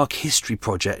London Dark History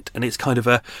project, and it's kind of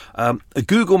a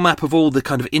Google map of all the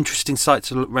kind of interesting sites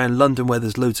around London where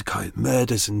there's loads of kind of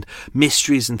murders and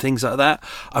mysteries and things like that.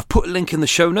 I've put a link in the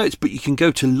show notes, but you can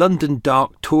go to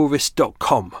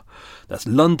londondarktourist.com. That's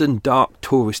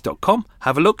londondarktourist.com.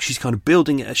 Have a look. She's kind of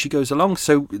building it as she goes along.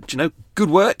 So, good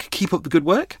work. Keep up the good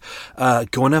work.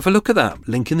 Go and have a look at that.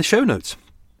 Link in the show notes.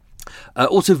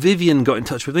 Also, Vivian got in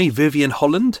touch with me. Vivian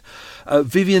Holland.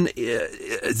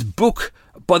 Vivian's book,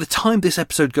 by the time this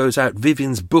episode goes out,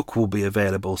 Vivian's book will be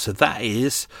available. So that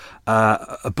is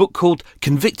a book called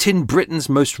Convicting Britain's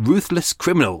Most Ruthless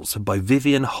Criminals by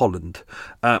Vivian Holland.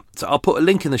 So I'll put a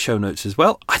link in the show notes as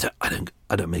well. I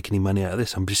don't make any money out of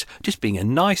this. I'm just being a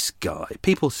nice guy.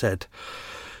 People said,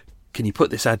 can you put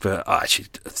this advert? Actually,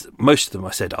 most of them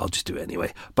I said, I'll just do it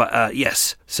anyway. But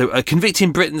yes, so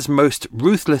Convicting Britain's Most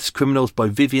Ruthless Criminals by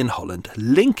Vivian Holland.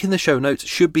 Link in the show notes,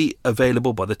 should be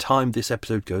available by the time this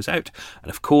episode goes out. And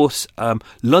of course,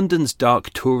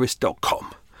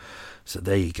 londonsdarktourist.com. So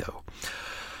there you go.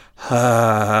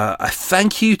 A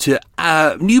thank you to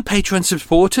new Patreon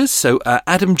supporters. So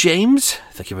Adam James,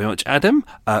 thank you very much, Adam.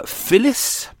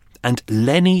 Phyllis and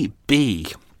Lenny B.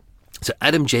 So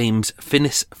Adam James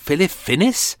Finnis?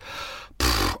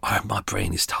 My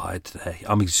brain is tired today.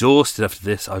 I'm exhausted after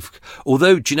this.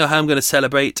 Although, do you know how I'm going to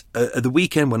celebrate? At the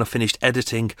weekend when I finished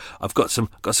editing, I've got some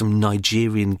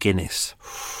Nigerian Guinness.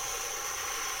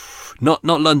 Not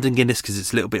London Guinness because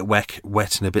it's a little bit wet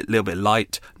and a little bit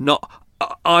light. Not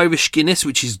Irish Guinness,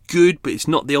 which is good, but it's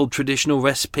not the old traditional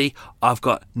recipe. I've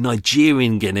got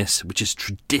Nigerian Guinness, which is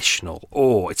traditional.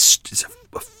 Oh, it's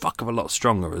a fuck of a lot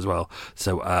stronger as well.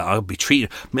 So I'll be treating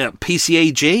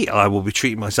PCAG. I will be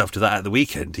treating myself to that at the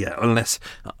weekend. Yeah, unless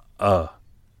I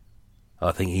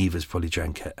think Eva's probably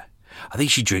drank it. I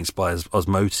think she drinks by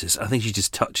osmosis. I think she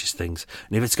just touches things,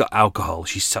 and if it's got alcohol,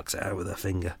 she sucks it out with her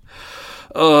finger.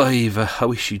 Oh, Eva, I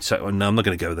wish you'd say... Oh, no, I'm not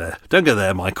going to go there. Don't go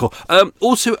there, Michael.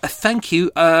 Also, a thank you,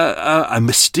 a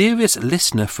mysterious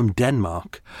listener from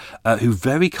Denmark who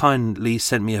very kindly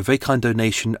sent me a very kind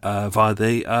donation via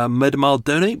the Murder Mile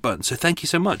donate button. So thank you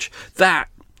so much. That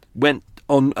went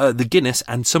on the Guinness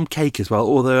and some cake as well,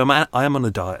 although I am on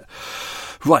a diet.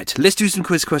 Right, let's do some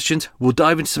quiz questions. We'll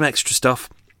dive into some extra stuff.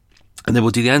 And then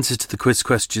we'll do the answers to the quiz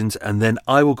questions, and then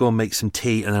I will go and make some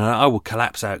tea, and then I will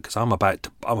collapse out because I'm about to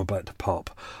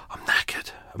pop. I'm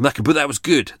knackered, but that was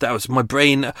good. That was my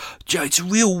brain. It's a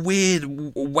real weird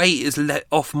weight is let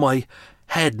off my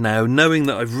head now, knowing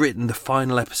that I've written the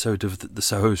final episode of the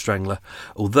Soho Strangler.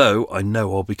 Although I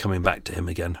know I'll be coming back to him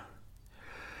again.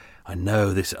 I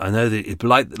know this. I know that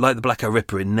like the Blackout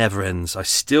Ripper, it never ends. I'm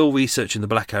still researching the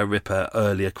Blackout Ripper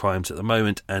earlier crimes at the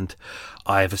moment, and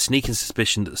I have a sneaking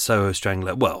suspicion that the Soho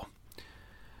Strangler. Well,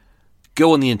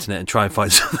 go on the internet and try and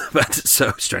find something about the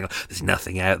Soho Strangler. There's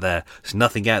nothing out there. There's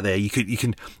nothing out there. You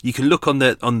can look on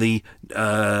the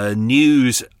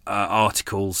news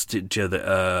articles,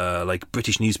 like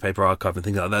British Newspaper Archive and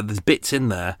things like that. There's bits in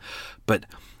there, but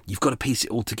you've got to piece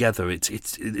it all together.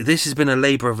 This has been a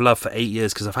labour of love for 8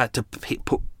 years because I've had to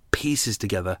put pieces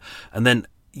together, and then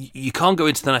you can't go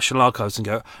into the National Archives and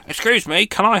go, "Excuse me,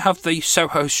 can I have the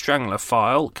Soho Strangler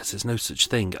file?" Because there's no such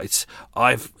thing.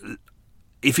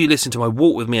 If you listen to my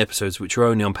Walk With Me episodes, which are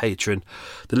only on Patreon,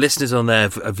 the listeners on there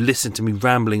have listened to me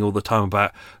rambling all the time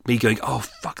about me going, "Oh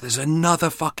fuck, there's another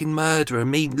fucking murder,"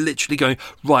 and me literally going,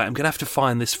 "Right, I'm going to have to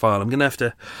find this file. I'm going to have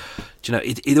to,"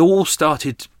 it all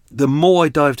started. The more I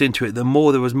dived into it, the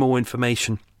more there was more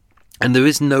information. And there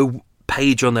is no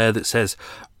page on there that says,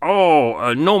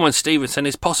 Norman Stephenson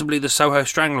is possibly the Soho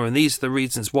Strangler, and these are the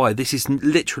reasons why. This is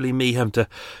literally me having to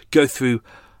go through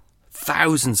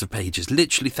thousands of pages,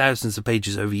 literally thousands of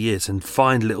pages over years, and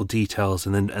find little details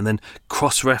and then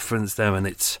cross-reference them, and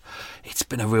it's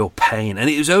been a real pain. And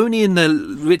it was only in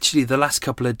the last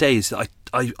couple of days that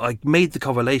I made the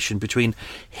correlation between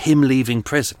him leaving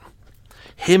prison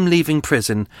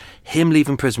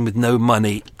with no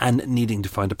money and needing to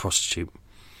find a prostitute.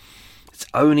 It's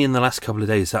only in the last couple of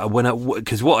days that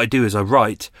because what I do is I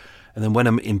write, and then when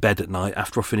I'm in bed at night,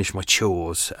 after I finish my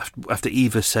chores, after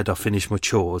Eva said I finished my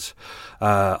chores,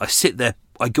 I sit there,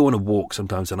 I go on a walk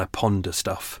sometimes and I ponder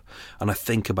stuff and I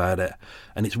think about it.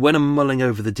 And it's when I'm mulling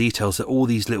over the details that all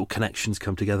these little connections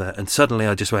come together. And suddenly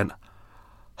I just went,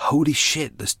 holy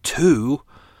shit, there's two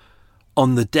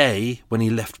on the day when he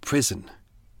left prison.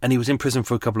 And he was in prison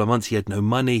for a couple of months. He had no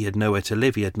money, he had nowhere to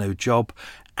live, he had no job.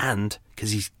 And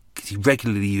because he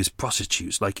regularly used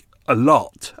prostitutes, like a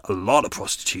lot of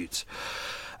prostitutes.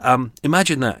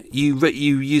 Imagine that. You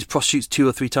use prostitutes 2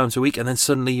 or 3 times a week, and then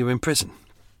suddenly you're in prison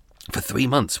for 3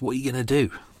 months. What are you going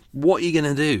to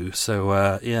do?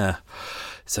 So, yeah.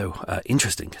 So,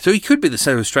 interesting. So he could be the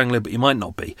Soho Strangler, but he might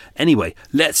not be. Anyway,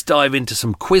 let's dive into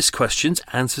some quiz questions.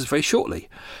 Answers very shortly.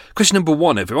 Question number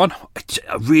 1, everyone.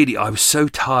 I was so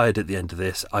tired at the end of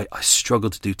this. I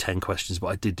struggled to do 10 questions, but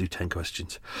I did do 10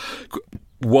 questions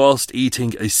whilst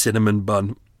eating a cinnamon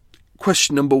bun.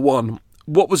 Question number 1.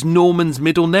 What was Norman's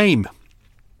middle name?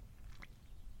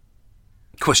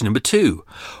 Question number 2.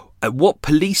 At what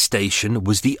police station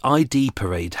was the ID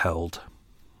parade held?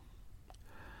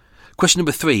 Question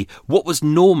number 3. What was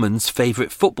Norman's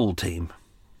favourite football team?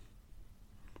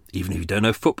 Even if you don't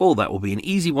know football, that will be an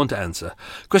easy one to answer.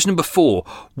 Question number 4.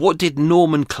 What did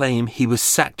Norman claim he was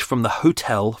sacked from the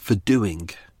hotel for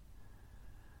doing?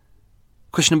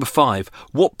 Question number 5.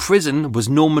 What prison was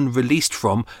Norman released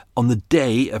from on the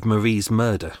day of Marie's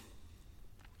murder?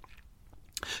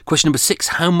 Question number 6.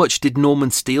 How much did Norman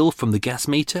steal from the gas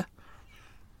meter?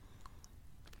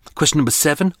 Question number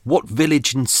 7. What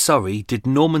village in Surrey did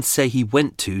Norman say he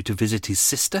went to visit his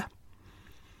sister?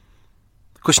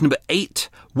 Question number 8.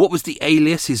 What was the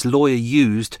alias his lawyer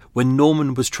used when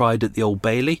Norman was tried at the Old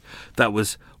Bailey? That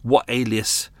was, what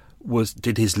alias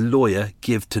did his lawyer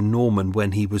give to Norman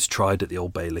when he was tried at the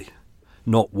Old Bailey?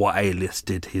 not what alias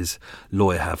did his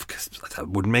lawyer have, because that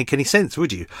wouldn't make any sense,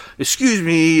 would you? Excuse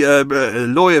me,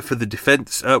 lawyer for the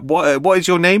defence, what is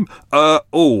your name? Philip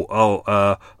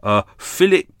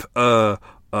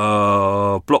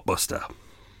Blockbuster.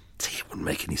 See, it wouldn't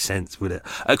make any sense, would it?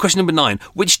 Question number 9.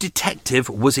 Which detective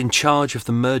was in charge of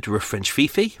the murder of French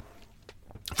Fifi?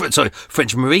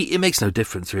 French Marie. It makes no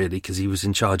difference, really, because he was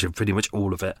in charge of pretty much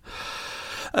all of it.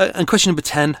 And question number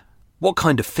 10. What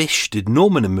kind of fish did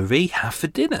Norman and Marie have for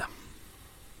dinner?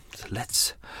 So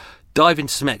let's dive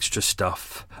into some extra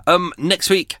stuff. Next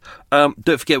week, don't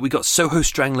forget, we got Soho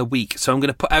Strangler week, so I'm going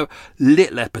to put out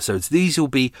little episodes. These will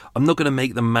be, I'm not going to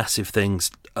make them massive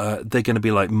things. They're going to be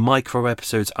like micro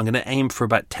episodes. I'm going to aim for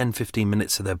about 10-15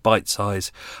 minutes, so they're bite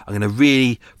size. I'm going to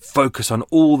really focus on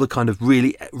all the kind of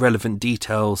really relevant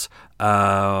details,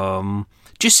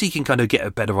 just so you can kind of get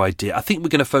a better idea. I think we're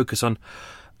going to focus on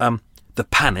the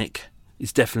panic.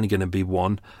 Is definitely going to be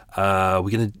one. We're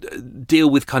going to deal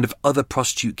with kind of other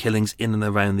prostitute killings in and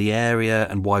around the area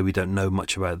and why we don't know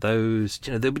much about those.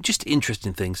 You know, they were just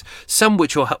interesting things. Some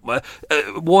which will help.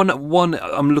 One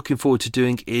I'm looking forward to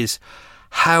doing is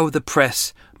how the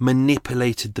press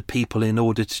manipulated the people in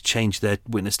order to change their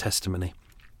witness testimony.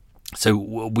 So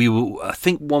we will. I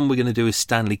think one we're going to do is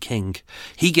Stanley King.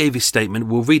 He gave his statement.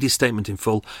 We'll read his statement in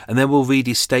full, and then we'll read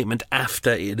his statement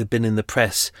after it had been in the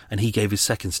press, and he gave his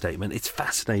second statement. It's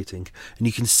fascinating, and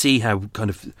you can see how kind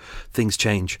of things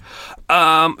change.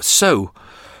 The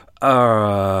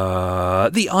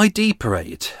ID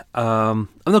parade. I'm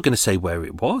not going to say where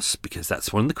it was because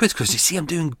that's one of the quiz questions. You see, I'm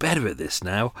doing better at this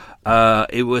now.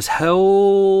 It was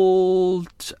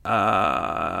held.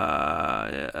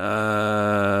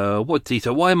 What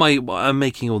detail? Why am I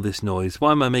making all this noise?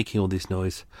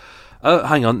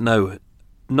 Hang on, no,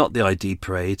 not the ID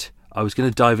parade. I was going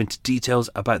to dive into details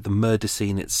about the murder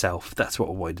scene itself. That's what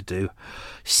I wanted to do.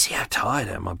 See how tired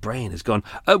I am. My brain has gone.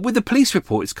 With the police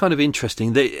report, it's kind of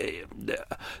interesting. The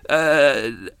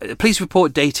police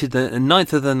report dated the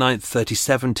 9th of the 9th,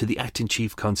 37 to the acting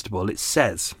chief constable. It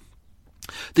says,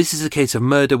 this is a case of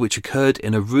murder which occurred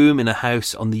in a room in a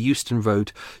house on the Euston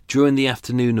Road during the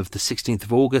afternoon of the 16th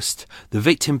of August. The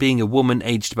victim being a woman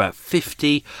aged about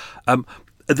 50. At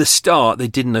the start, they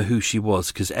didn't know who she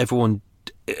was because everyone...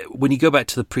 When you go back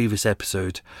to the previous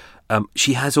episode,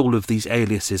 she has all of these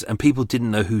aliases and people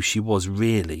didn't know who she was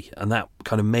really, and that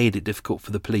kind of made it difficult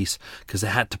for the police because they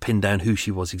had to pin down who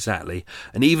she was exactly.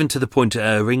 And even to the point at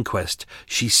her inquest,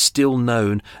 she's still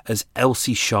known as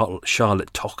Elsie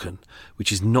Charlotte Tocken,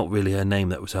 which is not really her name.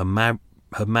 That was her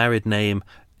married name.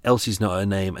 Elsie's not her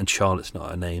name and Charlotte's not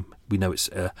her name. We know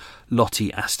it's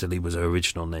Lottie Asterley was her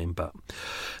original name, but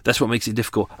that's what makes it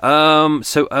difficult.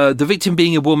 The victim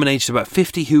being a woman aged about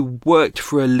 50 who worked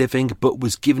for a living but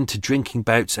was given to drinking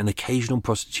bouts and occasional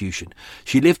prostitution.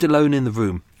 She lived alone in the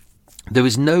room. There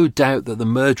is no doubt that the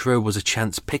murderer was a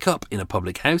chance pickup in a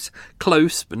public house,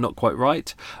 close but not quite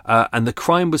right, and the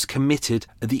crime was committed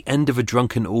at the end of a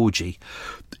drunken orgy.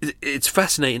 It's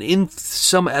fascinating. In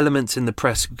some elements in the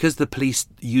press, because the police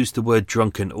used the word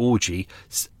drunken orgy,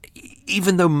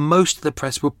 even though most of the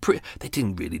press were they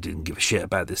didn't give a shit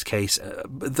about this case.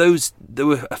 There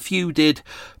were a few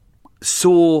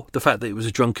saw the fact that it was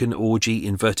a drunken orgy,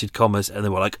 inverted commas, and they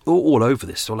were like all over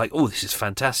this. So like, oh, this is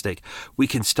fantastic. We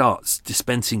can start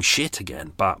dispensing shit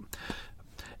again. But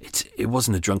it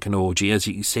wasn't a drunken orgy. As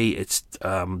you can see, it's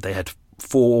they had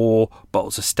 4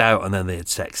 bottles of stout and then they had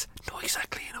sex. Not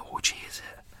exactly an orgy, is it?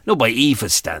 Not by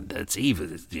Eva's standards. Eva,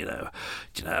 it'd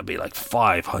be like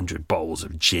 500 bottles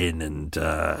of gin and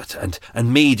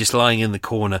me just lying in the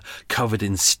corner, covered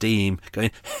in steam, going,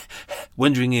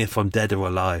 wondering if I'm dead or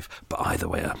alive. But either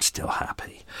way, I'm still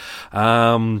happy.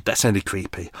 That sounded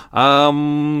creepy.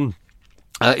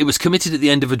 It was committed at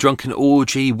the end of a drunken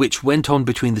orgy, which went on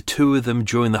between the two of them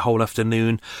during the whole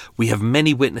afternoon. We have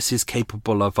many witnesses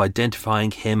capable of identifying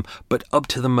him, but up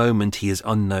to the moment, he is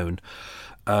unknown.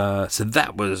 So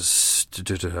that was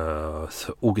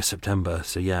August, September.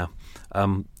 So yeah,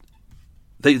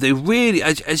 they really,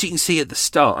 as you can see at the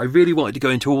start, I really wanted to go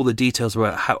into all the details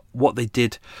about what they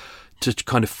did to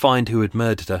kind of find who had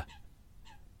murdered her.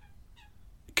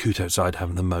 Coot outside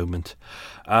having the moment.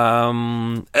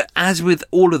 As with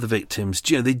all of the victims,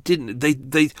 they didn't.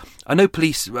 I know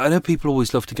people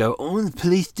always love to go, "Oh, the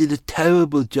police did a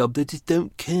terrible job. They just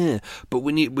don't care." But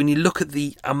when you look at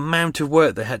the amount of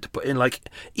work they had to put in, like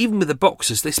even with the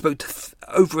boxers, they spoke to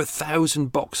over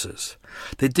 1,000 boxes.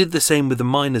 They did the same with the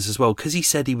miners as well, because he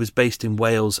said he was based in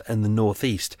Wales and the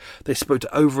northeast. They spoke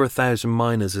to over 1,000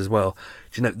 miners as well.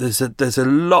 You know, there's a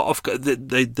lot of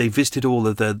they visited all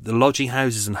of the lodging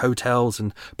houses and hotels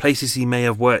and places he may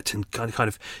have worked, and kind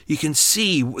of you can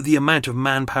see the amount of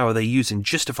manpower they're using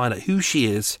just to find out who she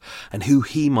is and who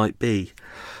he might be.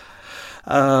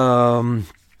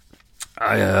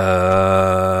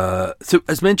 So,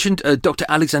 as mentioned, Dr.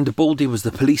 Alexander Baldy was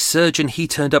the police surgeon. He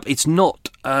turned up. It's not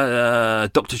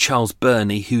Dr. Charles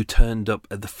Burney who turned up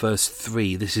at the first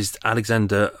three. This is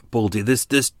Alexander Baldy.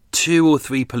 There's 2 or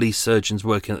 3 police surgeons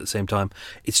working at the same time.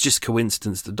 It's just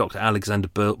coincidence that Dr. Alexander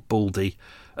Baldy...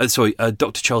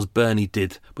 Dr. Charles Burney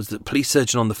was the police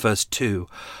surgeon on the first 2.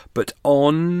 But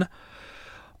on...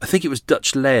 I think it was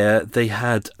Dutch Layer, they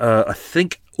had... I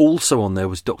think... Also on there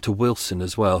was Dr. Wilson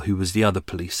as well, who was the other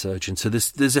police surgeon. So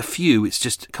there's a few. It's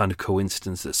just kind of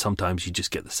coincidence that sometimes you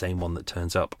just get the same one that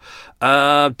turns up.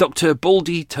 Dr.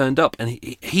 Baldy turned up, and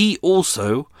he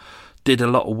also did a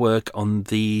lot of work on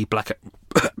the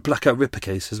Blackout Ripper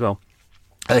case as well.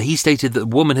 He stated that the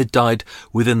woman had died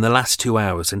within the last 2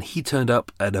 hours, and he turned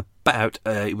up at about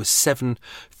it was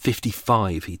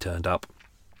 7:55. He turned up,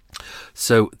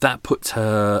 so that puts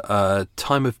her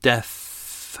time of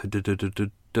death.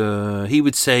 He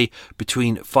would say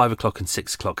between 5 o'clock and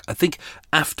 6 o'clock. I think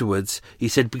afterwards he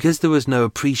said because there was no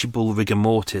appreciable rigor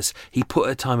mortis, he put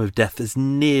a time of death as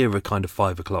near a kind of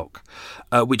 5 o'clock,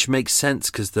 which makes sense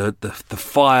because the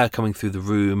fire coming through the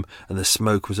room and the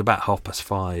smoke was about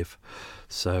 5:30.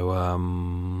 So,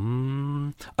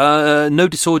 no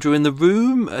disorder in the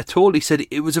room at all. He said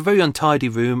it was a very untidy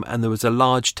room, and there was a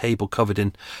large table covered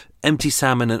in empty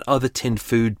salmon and other tinned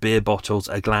food, beer bottles,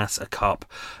 a glass, a cup,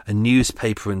 a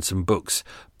newspaper and some books.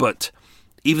 But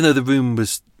even though the room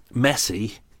was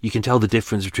messy, you can tell the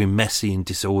difference between messy and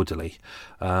disorderly.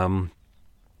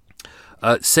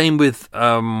 Same with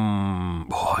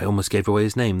I almost gave away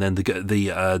his name then.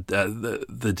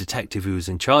 The detective who was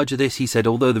in charge of this, he said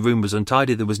although the room was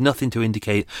untidy, there was nothing to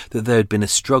indicate that there had been a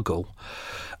struggle.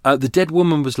 The dead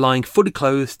woman was lying fully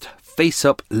clothed, face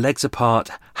up, legs apart,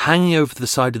 hanging over the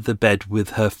side of the bed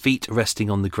with her feet resting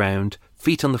on the ground,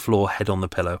 feet on the floor, head on the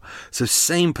pillow. So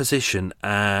same position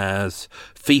as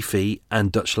Fifi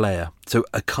and Dutch Layer. So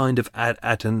a kind of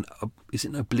at an is it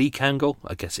an oblique angle?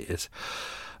 I guess it is.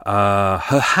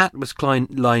 Her hat was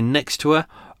lying next to her.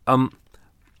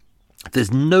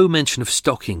 There's no mention of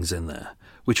stockings in there,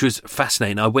 which was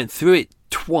fascinating. I went through it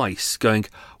twice going,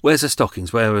 where's her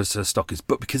stockings? Where was her stockings?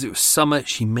 But because it was summer,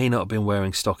 she may not have been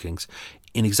wearing stockings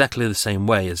in exactly the same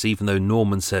way as even though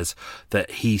Norman says that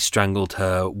he strangled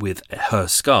her with her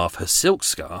scarf, her silk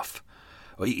scarf.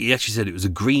 He actually said it was a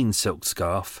green silk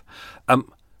scarf.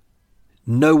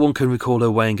 No one can recall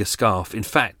her wearing a scarf. In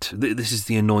fact, this is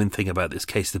the annoying thing about this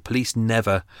case. The police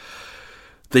never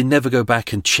go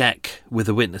back and check with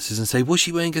the witnesses and say, was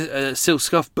she wearing a silk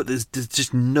scarf? But there's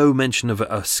just no mention of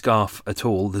a scarf at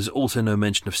all. There's also no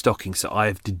mention of stockings. So I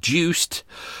have deduced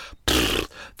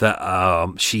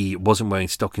that she wasn't wearing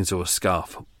stockings or a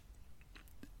scarf.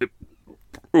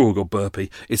 Oh, God,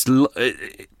 burpee.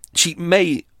 The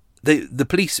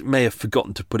police may have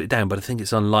forgotten to put it down, but I think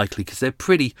it's unlikely because they're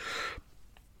pretty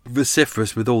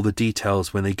vociferous with all the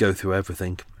details when they go through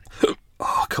everything.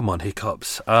 Oh, come on,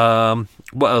 hiccups. What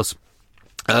else?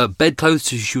 Bedclothes.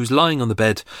 So she was lying on the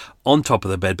bed, on top of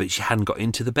the bed, but she hadn't got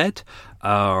into the bed.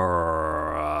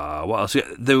 What else?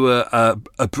 There were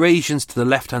abrasions to the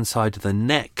left-hand side of the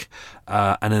neck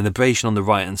and an abrasion on the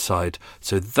right-hand side.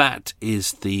 So that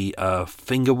is the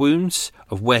finger wounds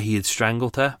of where he had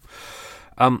strangled her.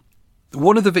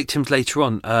 One of the victims later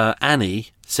on, Annie,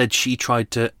 said he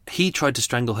tried to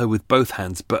strangle her with both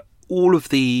hands, but all of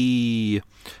the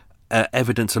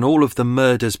evidence and all of the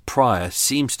murders prior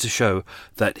seems to show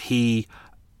that he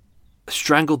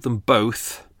strangled them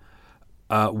both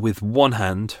with one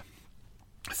hand,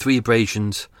 3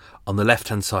 abrasions on the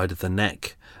left-hand side of the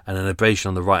neck and an abrasion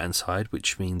on the right-hand side,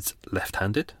 which means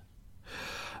left-handed.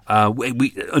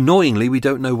 Annoyingly, we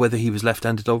don't know whether he was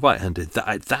left-handed or right-handed.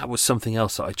 That was something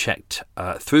else that I checked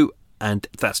through, and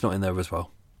that's not in there as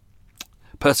well.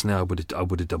 Personally, I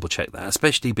would have double-checked that,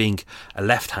 especially being a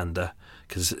left-hander,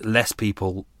 because less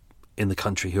people in the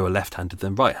country who are left-handed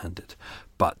than right-handed.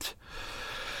 But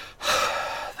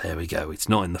there we go. It's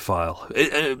not in the file.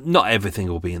 Not everything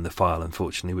will be in the file,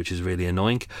 unfortunately, which is really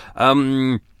annoying.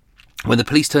 When the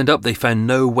police turned up, they found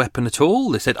no weapon at all.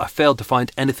 They said, I failed to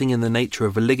find anything in the nature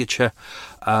of a ligature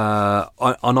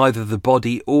on either the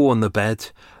body or on the bed.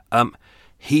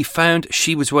 He found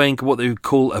she was wearing what they would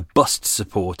call a bust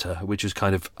supporter, which was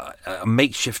kind of a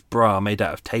makeshift bra made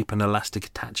out of tape and elastic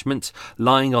attachments,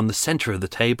 lying on the centre of the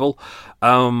table.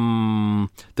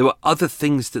 There were other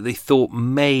things that they thought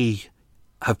may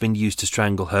have been used to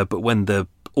strangle her, but when the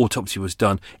autopsy was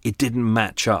done, it didn't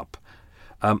match up.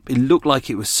 It looked like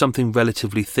it was something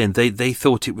relatively thin. They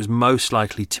thought it was most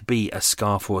likely to be a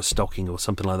scarf or a stocking or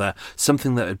something like that,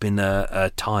 something that had been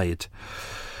tied.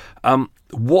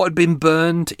 What had been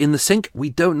burned in the sink, we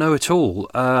don't know at all.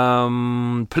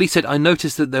 Police said, I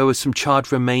noticed that there was some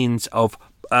charred remains of...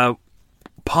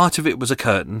 part of it was a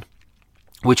curtain,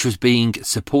 which was being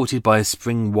supported by a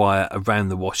spring wire around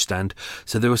the washstand.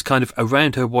 So there was kind of,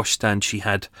 around her washstand, she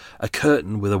had a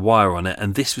curtain with a wire on it,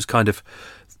 and this was kind of...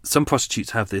 Some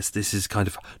prostitutes have this. This is kind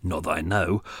of, not that I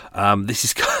know, this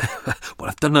is kind of, well,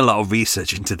 I've done a lot of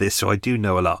research into this, so I do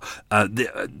know a lot.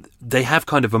 They have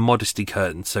kind of a modesty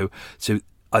curtain, so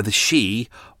either she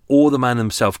or the man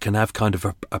himself can have kind of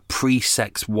a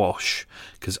pre-sex wash,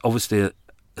 because obviously,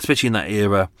 especially in that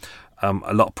era,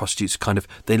 a lot of prostitutes kind of,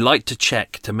 they like to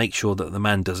check to make sure that the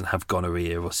man doesn't have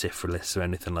gonorrhea or syphilis or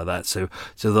anything like that. So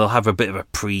they'll have a bit of a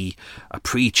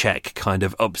pre-check kind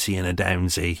of upsy and a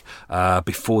downsy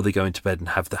before they go into bed and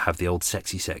have the old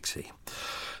sexy.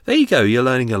 There you go, you're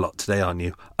learning a lot today, aren't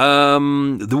you?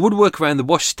 The woodwork around the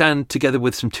washstand, together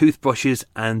with some toothbrushes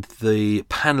and the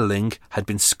panelling, had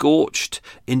been scorched,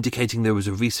 indicating there was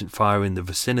a recent fire in the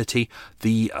vicinity.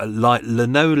 The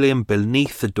linoleum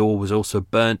beneath the door was also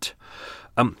burnt.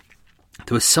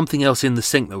 There was something else in the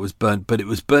sink that was burnt, but it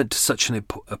was burnt to such an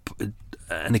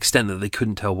extent that they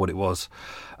couldn't tell what it was.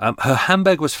 Her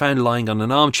handbag was found lying on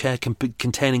an armchair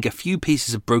containing a few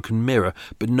pieces of broken mirror,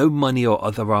 but no money or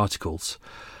other articles.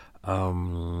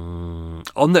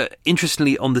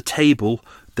 Interestingly, on the table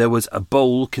there was a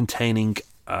bowl containing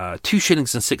 2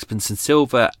 shillings and 6pence in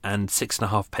silver and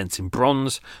 6.5 pence in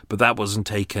bronze, but that wasn't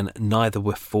taken. Neither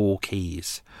were 4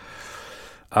 keys.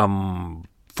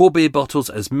 4 beer bottles,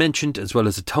 as mentioned, as well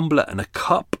as a tumbler and a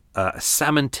cup, a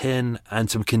salmon tin,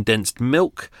 and some condensed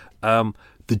milk.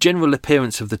 The general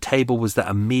appearance of the table was that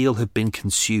a meal had been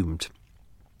consumed.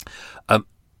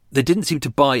 They didn't seem to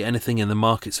buy anything in the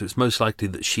market, so it's most likely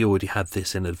that she already had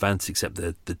this in advance, except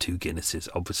the 2 Guinnesses,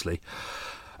 obviously.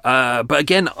 But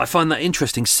again, I find that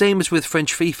interesting. Same as with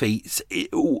French Fifi.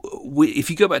 If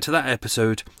you go back to that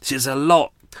episode, there's a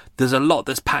lot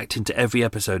that's packed into every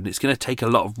episode, and it's going to take a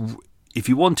lot of... If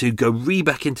you want to, go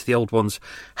back into the old ones,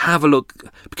 have a look,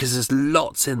 because there's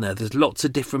lots in there. There's lots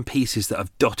of different pieces that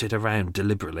I've dotted around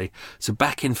deliberately. So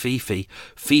back in Fifi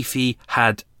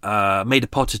had made a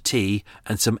pot of tea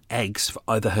and some eggs for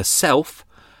either herself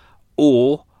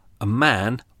or a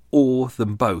man, or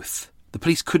them both. The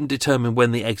police couldn't determine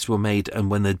when the eggs were made and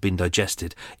when they'd been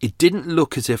digested. It didn't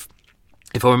look as if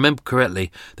I remember correctly,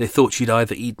 they thought she'd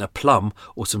either eaten a plum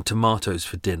or some tomatoes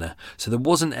for dinner. So there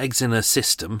wasn't eggs in her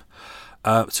system.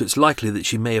 So it's likely that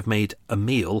she may have made a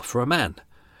meal for a man.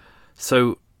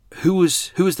 So who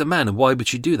was the man, and why would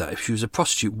she do that? If she was a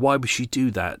prostitute, why would she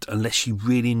do that unless she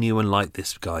really knew and liked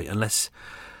this guy? Unless,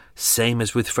 same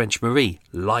as with French Marie,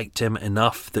 liked him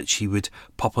enough that she would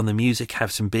pop on the music,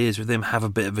 have some beers with him, have a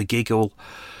bit of a giggle,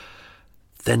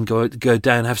 then go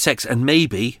down, have sex, and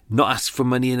maybe not ask for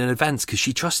money in advance because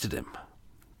she trusted him.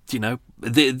 You know,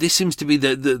 this seems to be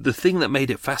the thing that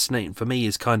made it fascinating for me,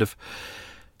 is kind of,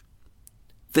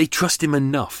 they trust him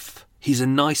enough. He's a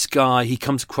nice guy. He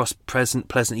comes across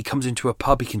pleasant. He comes into a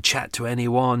pub. He can chat to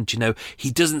anyone. You know,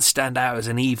 he doesn't stand out as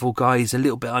an evil guy. He's a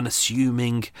little bit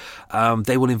unassuming.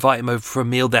 They will invite him over for a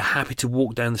meal. They're happy to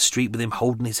walk down the street with him,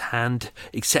 holding his hand,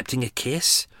 accepting a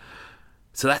kiss.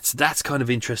 So that's kind of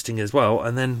interesting as well.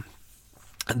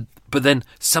 But then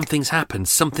something's happened.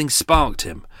 Something sparked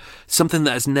him. Something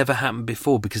that has never happened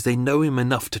before, because they know him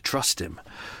enough to trust him.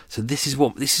 So this is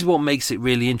what makes it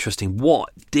really interesting.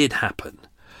 What did happen?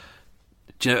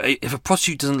 Do you know, if a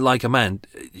prostitute doesn't like a man,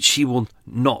 she will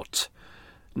not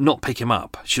pick him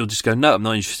up. She'll just go, no, I'm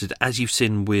not interested. As you've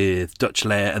seen with Dutch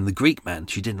Leia and the Greek man,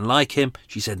 she didn't like him.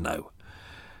 She said no.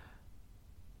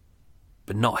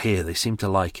 But not here. They seem to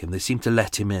like him. They seem to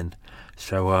let him in.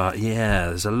 So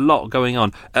there's a lot going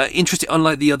on. Interesting,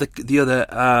 unlike the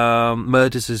other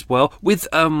murders as well. With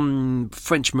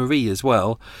French Marie as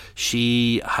well,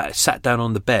 she sat down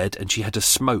on the bed and she had to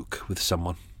smoke with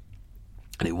someone,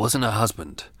 and it wasn't her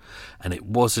husband, and it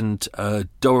wasn't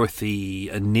Dorothy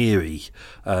Neary,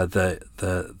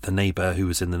 the neighbour who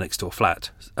was in the next door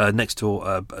flat,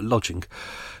 lodging.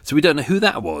 So we don't know who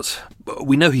that was.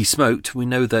 We know he smoked. We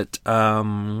know that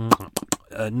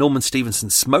Norman Stephenson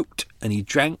smoked and he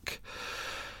drank.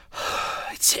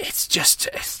 It's just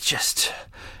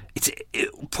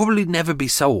it'll probably never be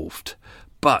solved,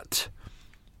 but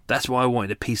that's why I wanted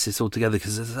to piece this all together,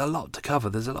 because there's a lot to cover.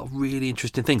 There's a lot of really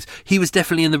interesting things. He was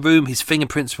definitely in the room. His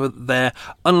fingerprints were there.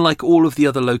 Unlike all of the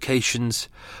other locations,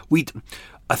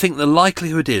 I think the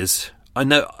likelihood is, I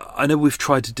know we've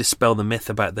tried to dispel the myth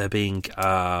about there being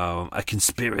a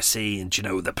conspiracy and,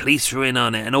 the police were in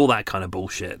on it and all that kind of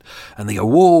bullshit. And they go,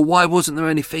 whoa, why wasn't there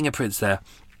any fingerprints there?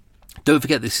 Don't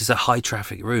forget, this is a high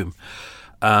traffic room.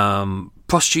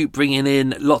 Prostitute bringing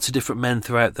in lots of different men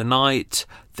throughout the night.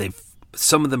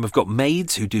 Some of them have got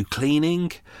maids who do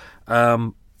cleaning.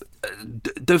 Don't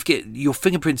forget, your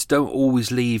fingerprints don't always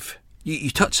leave.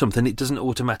 You touch something, it doesn't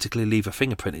automatically leave a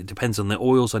fingerprint. It depends on the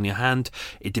oils on your hand.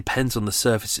 It depends on the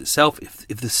surface itself.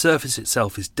 If the surface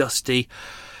itself is dusty,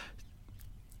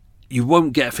 you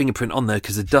won't get a fingerprint on there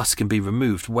because the dust can be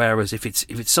removed. Whereas if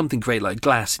it's something great like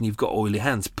glass and you've got oily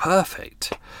hands,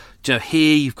 perfect.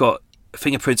 Here you've got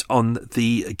fingerprints on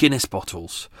the Guinness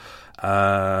bottles.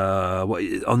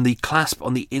 On the clasp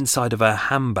on the inside of a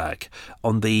handbag,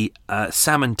 on the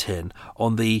salmon tin,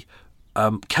 on the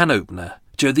can opener.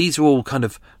 These are all kind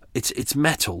of, it's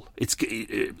metal.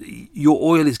 Your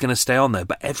oil is going to stay on there,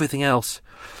 but everything else,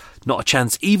 not a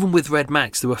chance. Even with Red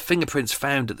Max, there were fingerprints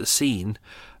found at the scene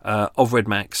of Red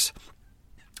Max,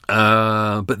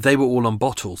 but they were all on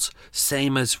bottles.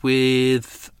 Same as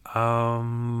with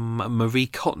Marie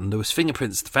Cotton, there was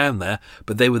fingerprints found there,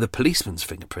 but they were the policeman's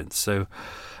fingerprints. So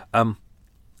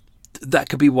that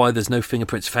could be why there's no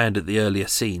fingerprints found at the earlier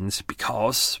scenes,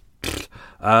 because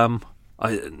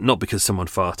not because someone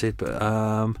farted, but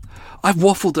I've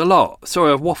waffled a lot.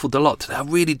 Sorry, I've waffled a lot today. I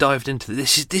really dived into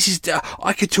this. This is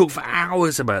I could talk for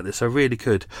hours about this. I really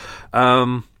could.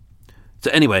 So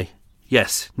anyway.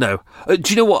 Yes, no. Do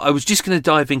you know what? I was just going to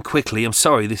dive in quickly. I'm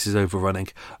sorry, this is overrunning.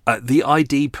 The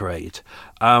ID parade.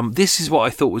 This is what I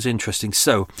thought was interesting.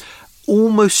 So,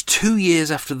 almost 2 years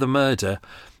after the murder,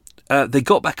 they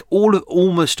got back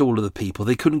almost all of the people.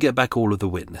 They couldn't get back all of the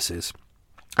witnesses.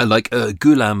 Like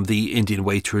Ghulam, the Indian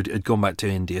waiter, had gone back to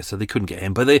India, so they couldn't get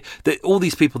him. But they all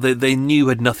these people they knew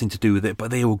had nothing to do with it,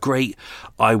 but they were great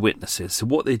eyewitnesses. So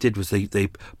what they did was they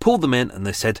pulled them in and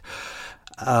they said,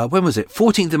 when was it?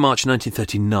 14th of March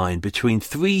 1939, between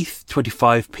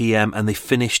 3:25 p.m. and they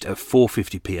finished at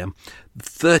 4:50 p.m.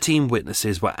 13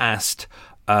 witnesses were asked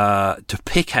to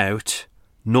pick out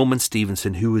Norman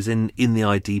Stephenson, who was in the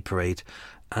ID parade,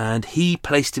 and he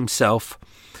placed himself.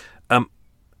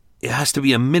 It has to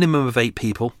be a minimum of 8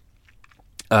 people,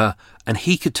 and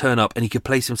he could turn up and he could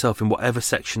place himself in whatever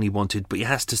section he wanted, but he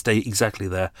has to stay exactly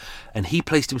there. And he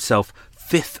placed himself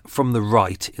 5th from the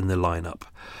right in the lineup.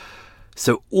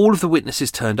 So all of the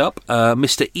witnesses turned up.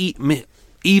 Mr. Eva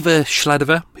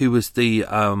Schladover, who was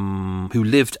who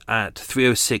lived at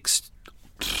 306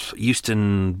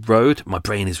 Euston Road. My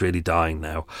brain is really dying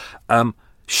now.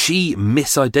 She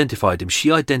misidentified him.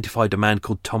 She identified a man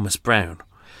called Thomas Brown.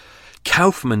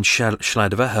 Kaufman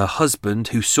Schladover, her husband,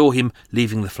 who saw him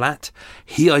leaving the flat,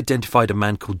 he identified a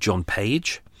man called John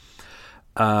Page.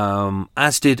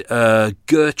 As did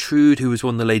Gertrude, who was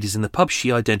one of the ladies in the pub.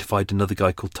 She identified another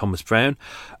guy called Thomas Brown.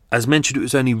 As mentioned, it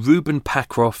was only Reuben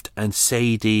Packroft and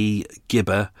Sadie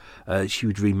Gibber. She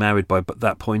was remarried by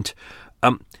that point.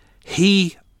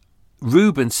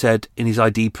 Reuben said in his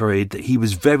ID parade that he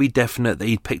was very definite that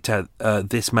he'd picked out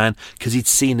this man because he'd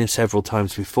seen him several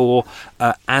times before,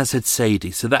 as had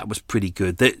Sadie. So that was pretty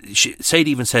good.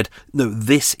 Sadie even said, no,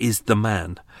 this is the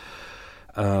man.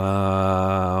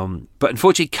 But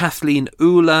unfortunately, Kathleen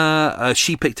Ula,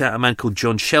 she picked out a man called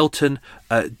John Shelton.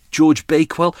 George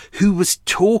Bakewell, who was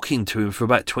talking to him for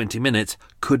about 20 minutes,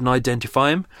 couldn't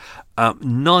identify him.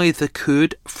 Neither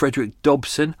could Frederick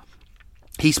Dobson.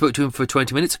 He spoke to him for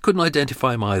 20 minutes, couldn't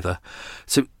identify him either.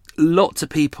 So lots of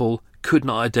people could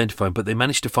not identify him, but they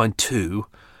managed to find 2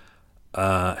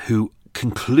 who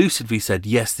conclusively said,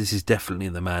 yes, this is definitely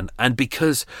the man. And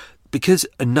because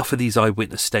enough of these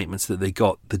eyewitness statements that they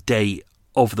got the day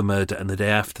of the murder and the day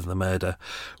after the murder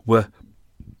were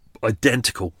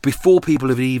identical, before people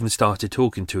had even started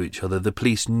talking to each other, the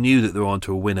police knew that they were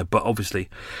onto a winner. But obviously,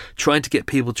 trying to get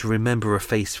people to remember a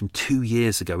face from 2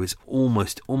 years ago is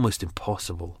almost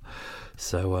impossible.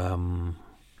 So,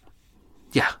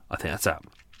 yeah, I think that's that.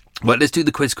 Well, let's do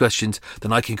the quiz questions,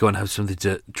 then I can go and have something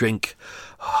to drink.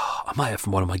 Oh, I might have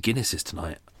from one of my Guinnesses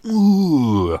tonight.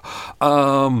 Ooh.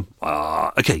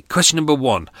 Okay, question number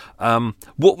 1.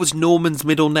 What was Norman's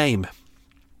middle name?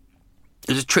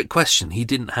 It was a trick question. He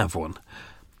didn't have one.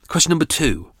 Question number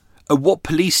 2. At what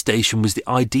police station was the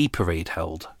ID parade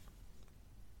held?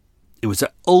 It was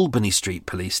at Albany Street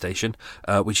Police Station,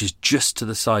 which is just to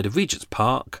the side of Regent's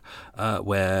Park,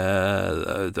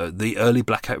 where the early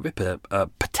Blackout Ripper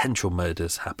potential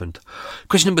murders happened.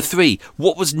 Question number 3.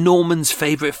 What was Norman's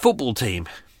favourite football team?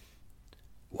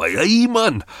 Why, aye,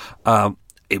 man.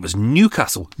 It was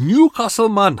Newcastle. Newcastle,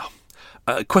 man.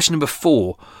 Question number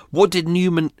 4. What did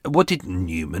Norman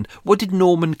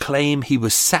claim he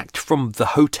was sacked from the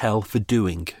hotel for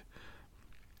doing?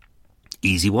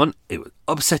 Easy one. It was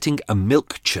upsetting a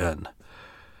milk churn.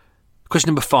 Question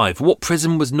number 5. What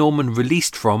prison was Norman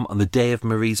released from on the day of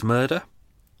Marie's murder?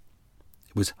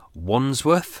 It was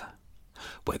Wandsworth,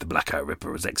 where the Blackout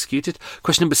Ripper was executed.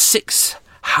 Question number 6.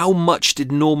 How much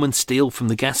did Norman steal from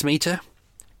the gas meter?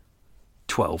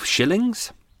 12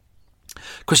 shillings.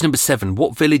 Question number 7.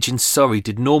 What village in Surrey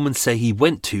did Norman say he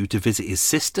went to visit his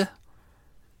sister?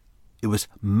 It was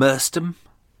Merstham.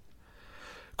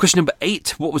 Question number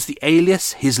 8. What was the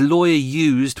alias his lawyer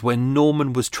used when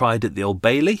Norman was tried at the Old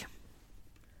Bailey?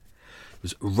 It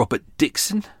was Robert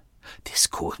Dixon. This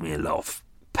caused me a lot of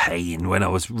pain when I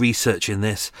was researching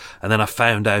this, and then I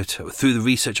found out, through the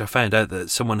research, that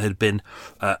someone had been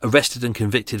arrested and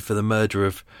convicted for the murder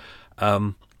of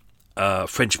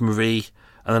French Marie,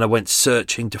 and then I went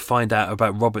searching to find out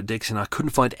about Robert Dixon. I couldn't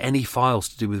find any files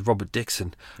to do with Robert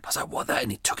Dixon. I was like, what that?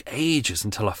 And it took ages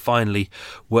until I finally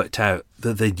worked out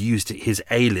that they'd used an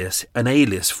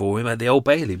alias for him at the Old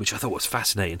Bailey, which I thought was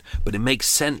fascinating. But it makes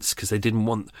sense because they didn't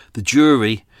want the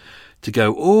jury to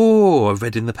go, oh, I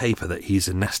read in the paper that he's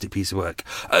a nasty piece of work.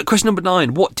 Question number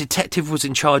 9. What detective was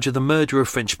in charge of the murder of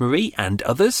French Marie and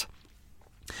others?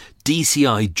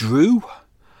 DCI Drew.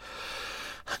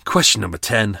 Question number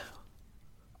 10.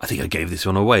 I think I gave this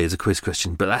one away as a quiz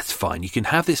question, but that's fine. You can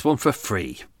have this one for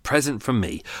free. Present from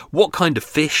me. What kind of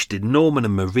fish did Norman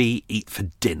and Marie eat for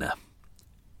dinner?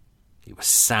 It was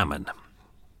salmon.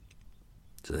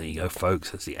 So there you go,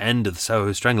 folks. That's the end of the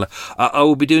Soho Strangler. I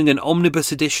will be doing an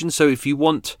omnibus edition, so if you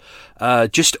want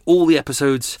just all the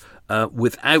episodes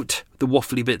without the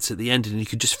waffly bits at the end, and you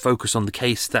can just focus on the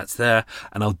case, that's there.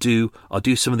 And I'll do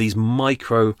some of these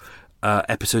micro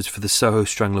episodes for the Soho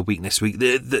Strangler week next week.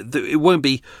 It won't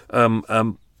be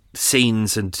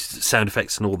scenes and sound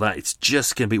effects and all that. We're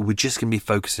just going to be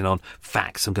focusing on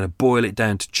facts. I'm going to boil it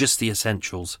down to just the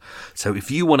essentials. So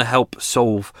if you want to help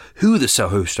solve who the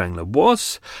Soho Strangler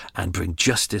was and bring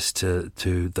justice to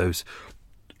those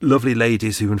lovely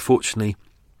ladies who unfortunately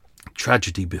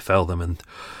tragedy befell them, and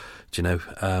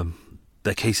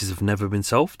their cases have never been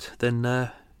solved, then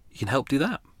you can help do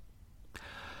that.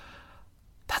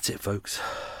 That's it, folks.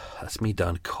 That's me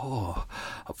done. God,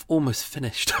 I've almost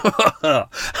finished.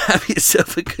 Have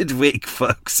yourself a good week,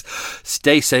 folks.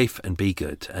 Stay safe and be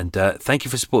good. And thank you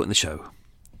for supporting the show.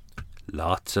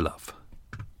 Lots of love.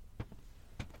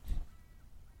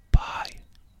 Bye.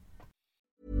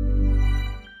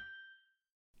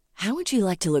 How would you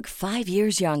like to look 5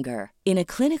 years younger? In a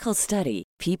clinical study,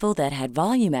 people that had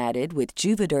volume added with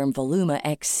Juvederm Voluma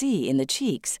XC in the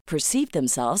cheeks perceived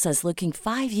themselves as looking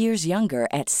 5 years younger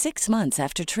at 6 months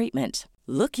after treatment.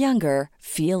 Look younger,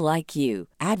 feel like you.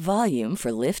 Add volume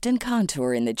for lift and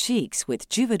contour in the cheeks with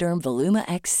Juvederm Voluma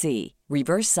XC.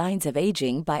 Reverse signs of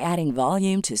aging by adding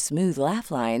volume to smooth laugh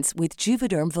lines with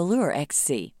Juvederm Volure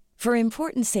XC. For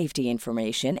important safety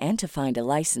information and to find a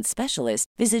licensed specialist,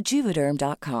 visit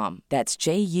Juvederm.com. That's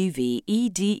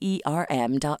JUVEDERM.com.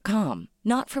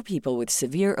 Not for people with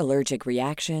severe allergic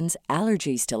reactions,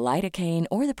 allergies to lidocaine,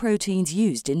 or the proteins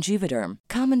used in Juvederm.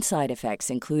 Common side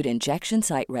effects include injection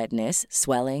site redness,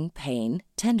 swelling, pain,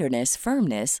 tenderness,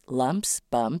 firmness, lumps,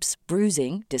 bumps,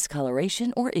 bruising,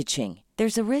 discoloration, or itching.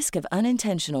 There's a risk of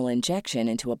unintentional injection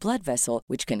into a blood vessel,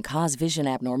 which can cause vision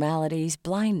abnormalities,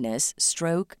 blindness,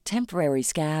 stroke, temporary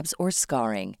scabs, or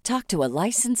scarring. Talk to a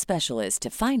licensed specialist to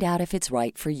find out if it's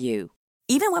right for you.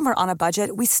 Even when we're on a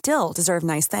budget, we still deserve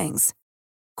nice things.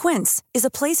 Quince is a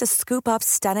place to scoop up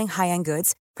stunning high-end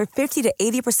goods for 50 to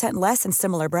 80% less than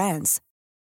similar brands.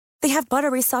 They have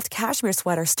buttery soft cashmere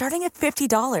sweaters starting at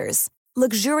 $50,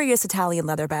 luxurious Italian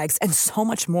leather bags, and so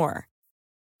much more.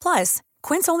 Plus,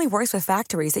 Quince only works with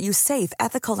factories that use safe,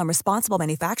 ethical, and responsible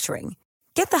manufacturing.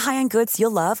 Get the high-end goods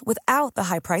you'll love without the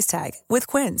high price tag with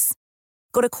Quince.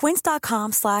 Go to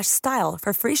quince.com/style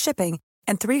for free shipping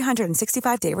and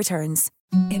 365-day returns.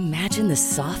 Imagine the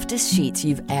softest sheets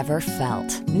you've ever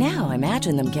felt. Now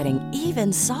imagine them getting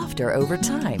even softer over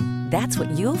time. That's what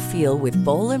you'll feel with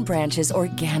Boll & Branch's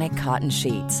organic cotton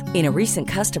sheets. In a recent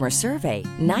customer survey,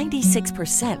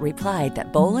 96% replied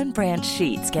that Boll & Branch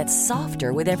sheets get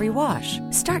softer with every wash.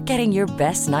 Start getting your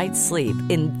best night's sleep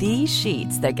in these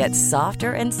sheets that get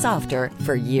softer and softer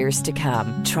for years to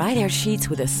come. Try their sheets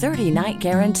with a 30-night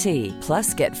guarantee.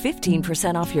 Plus, get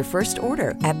 15% off your first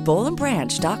order at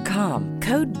bollandbranch.com.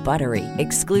 Code BUTTERY.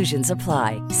 Exclusions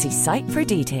apply. See site for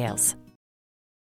details.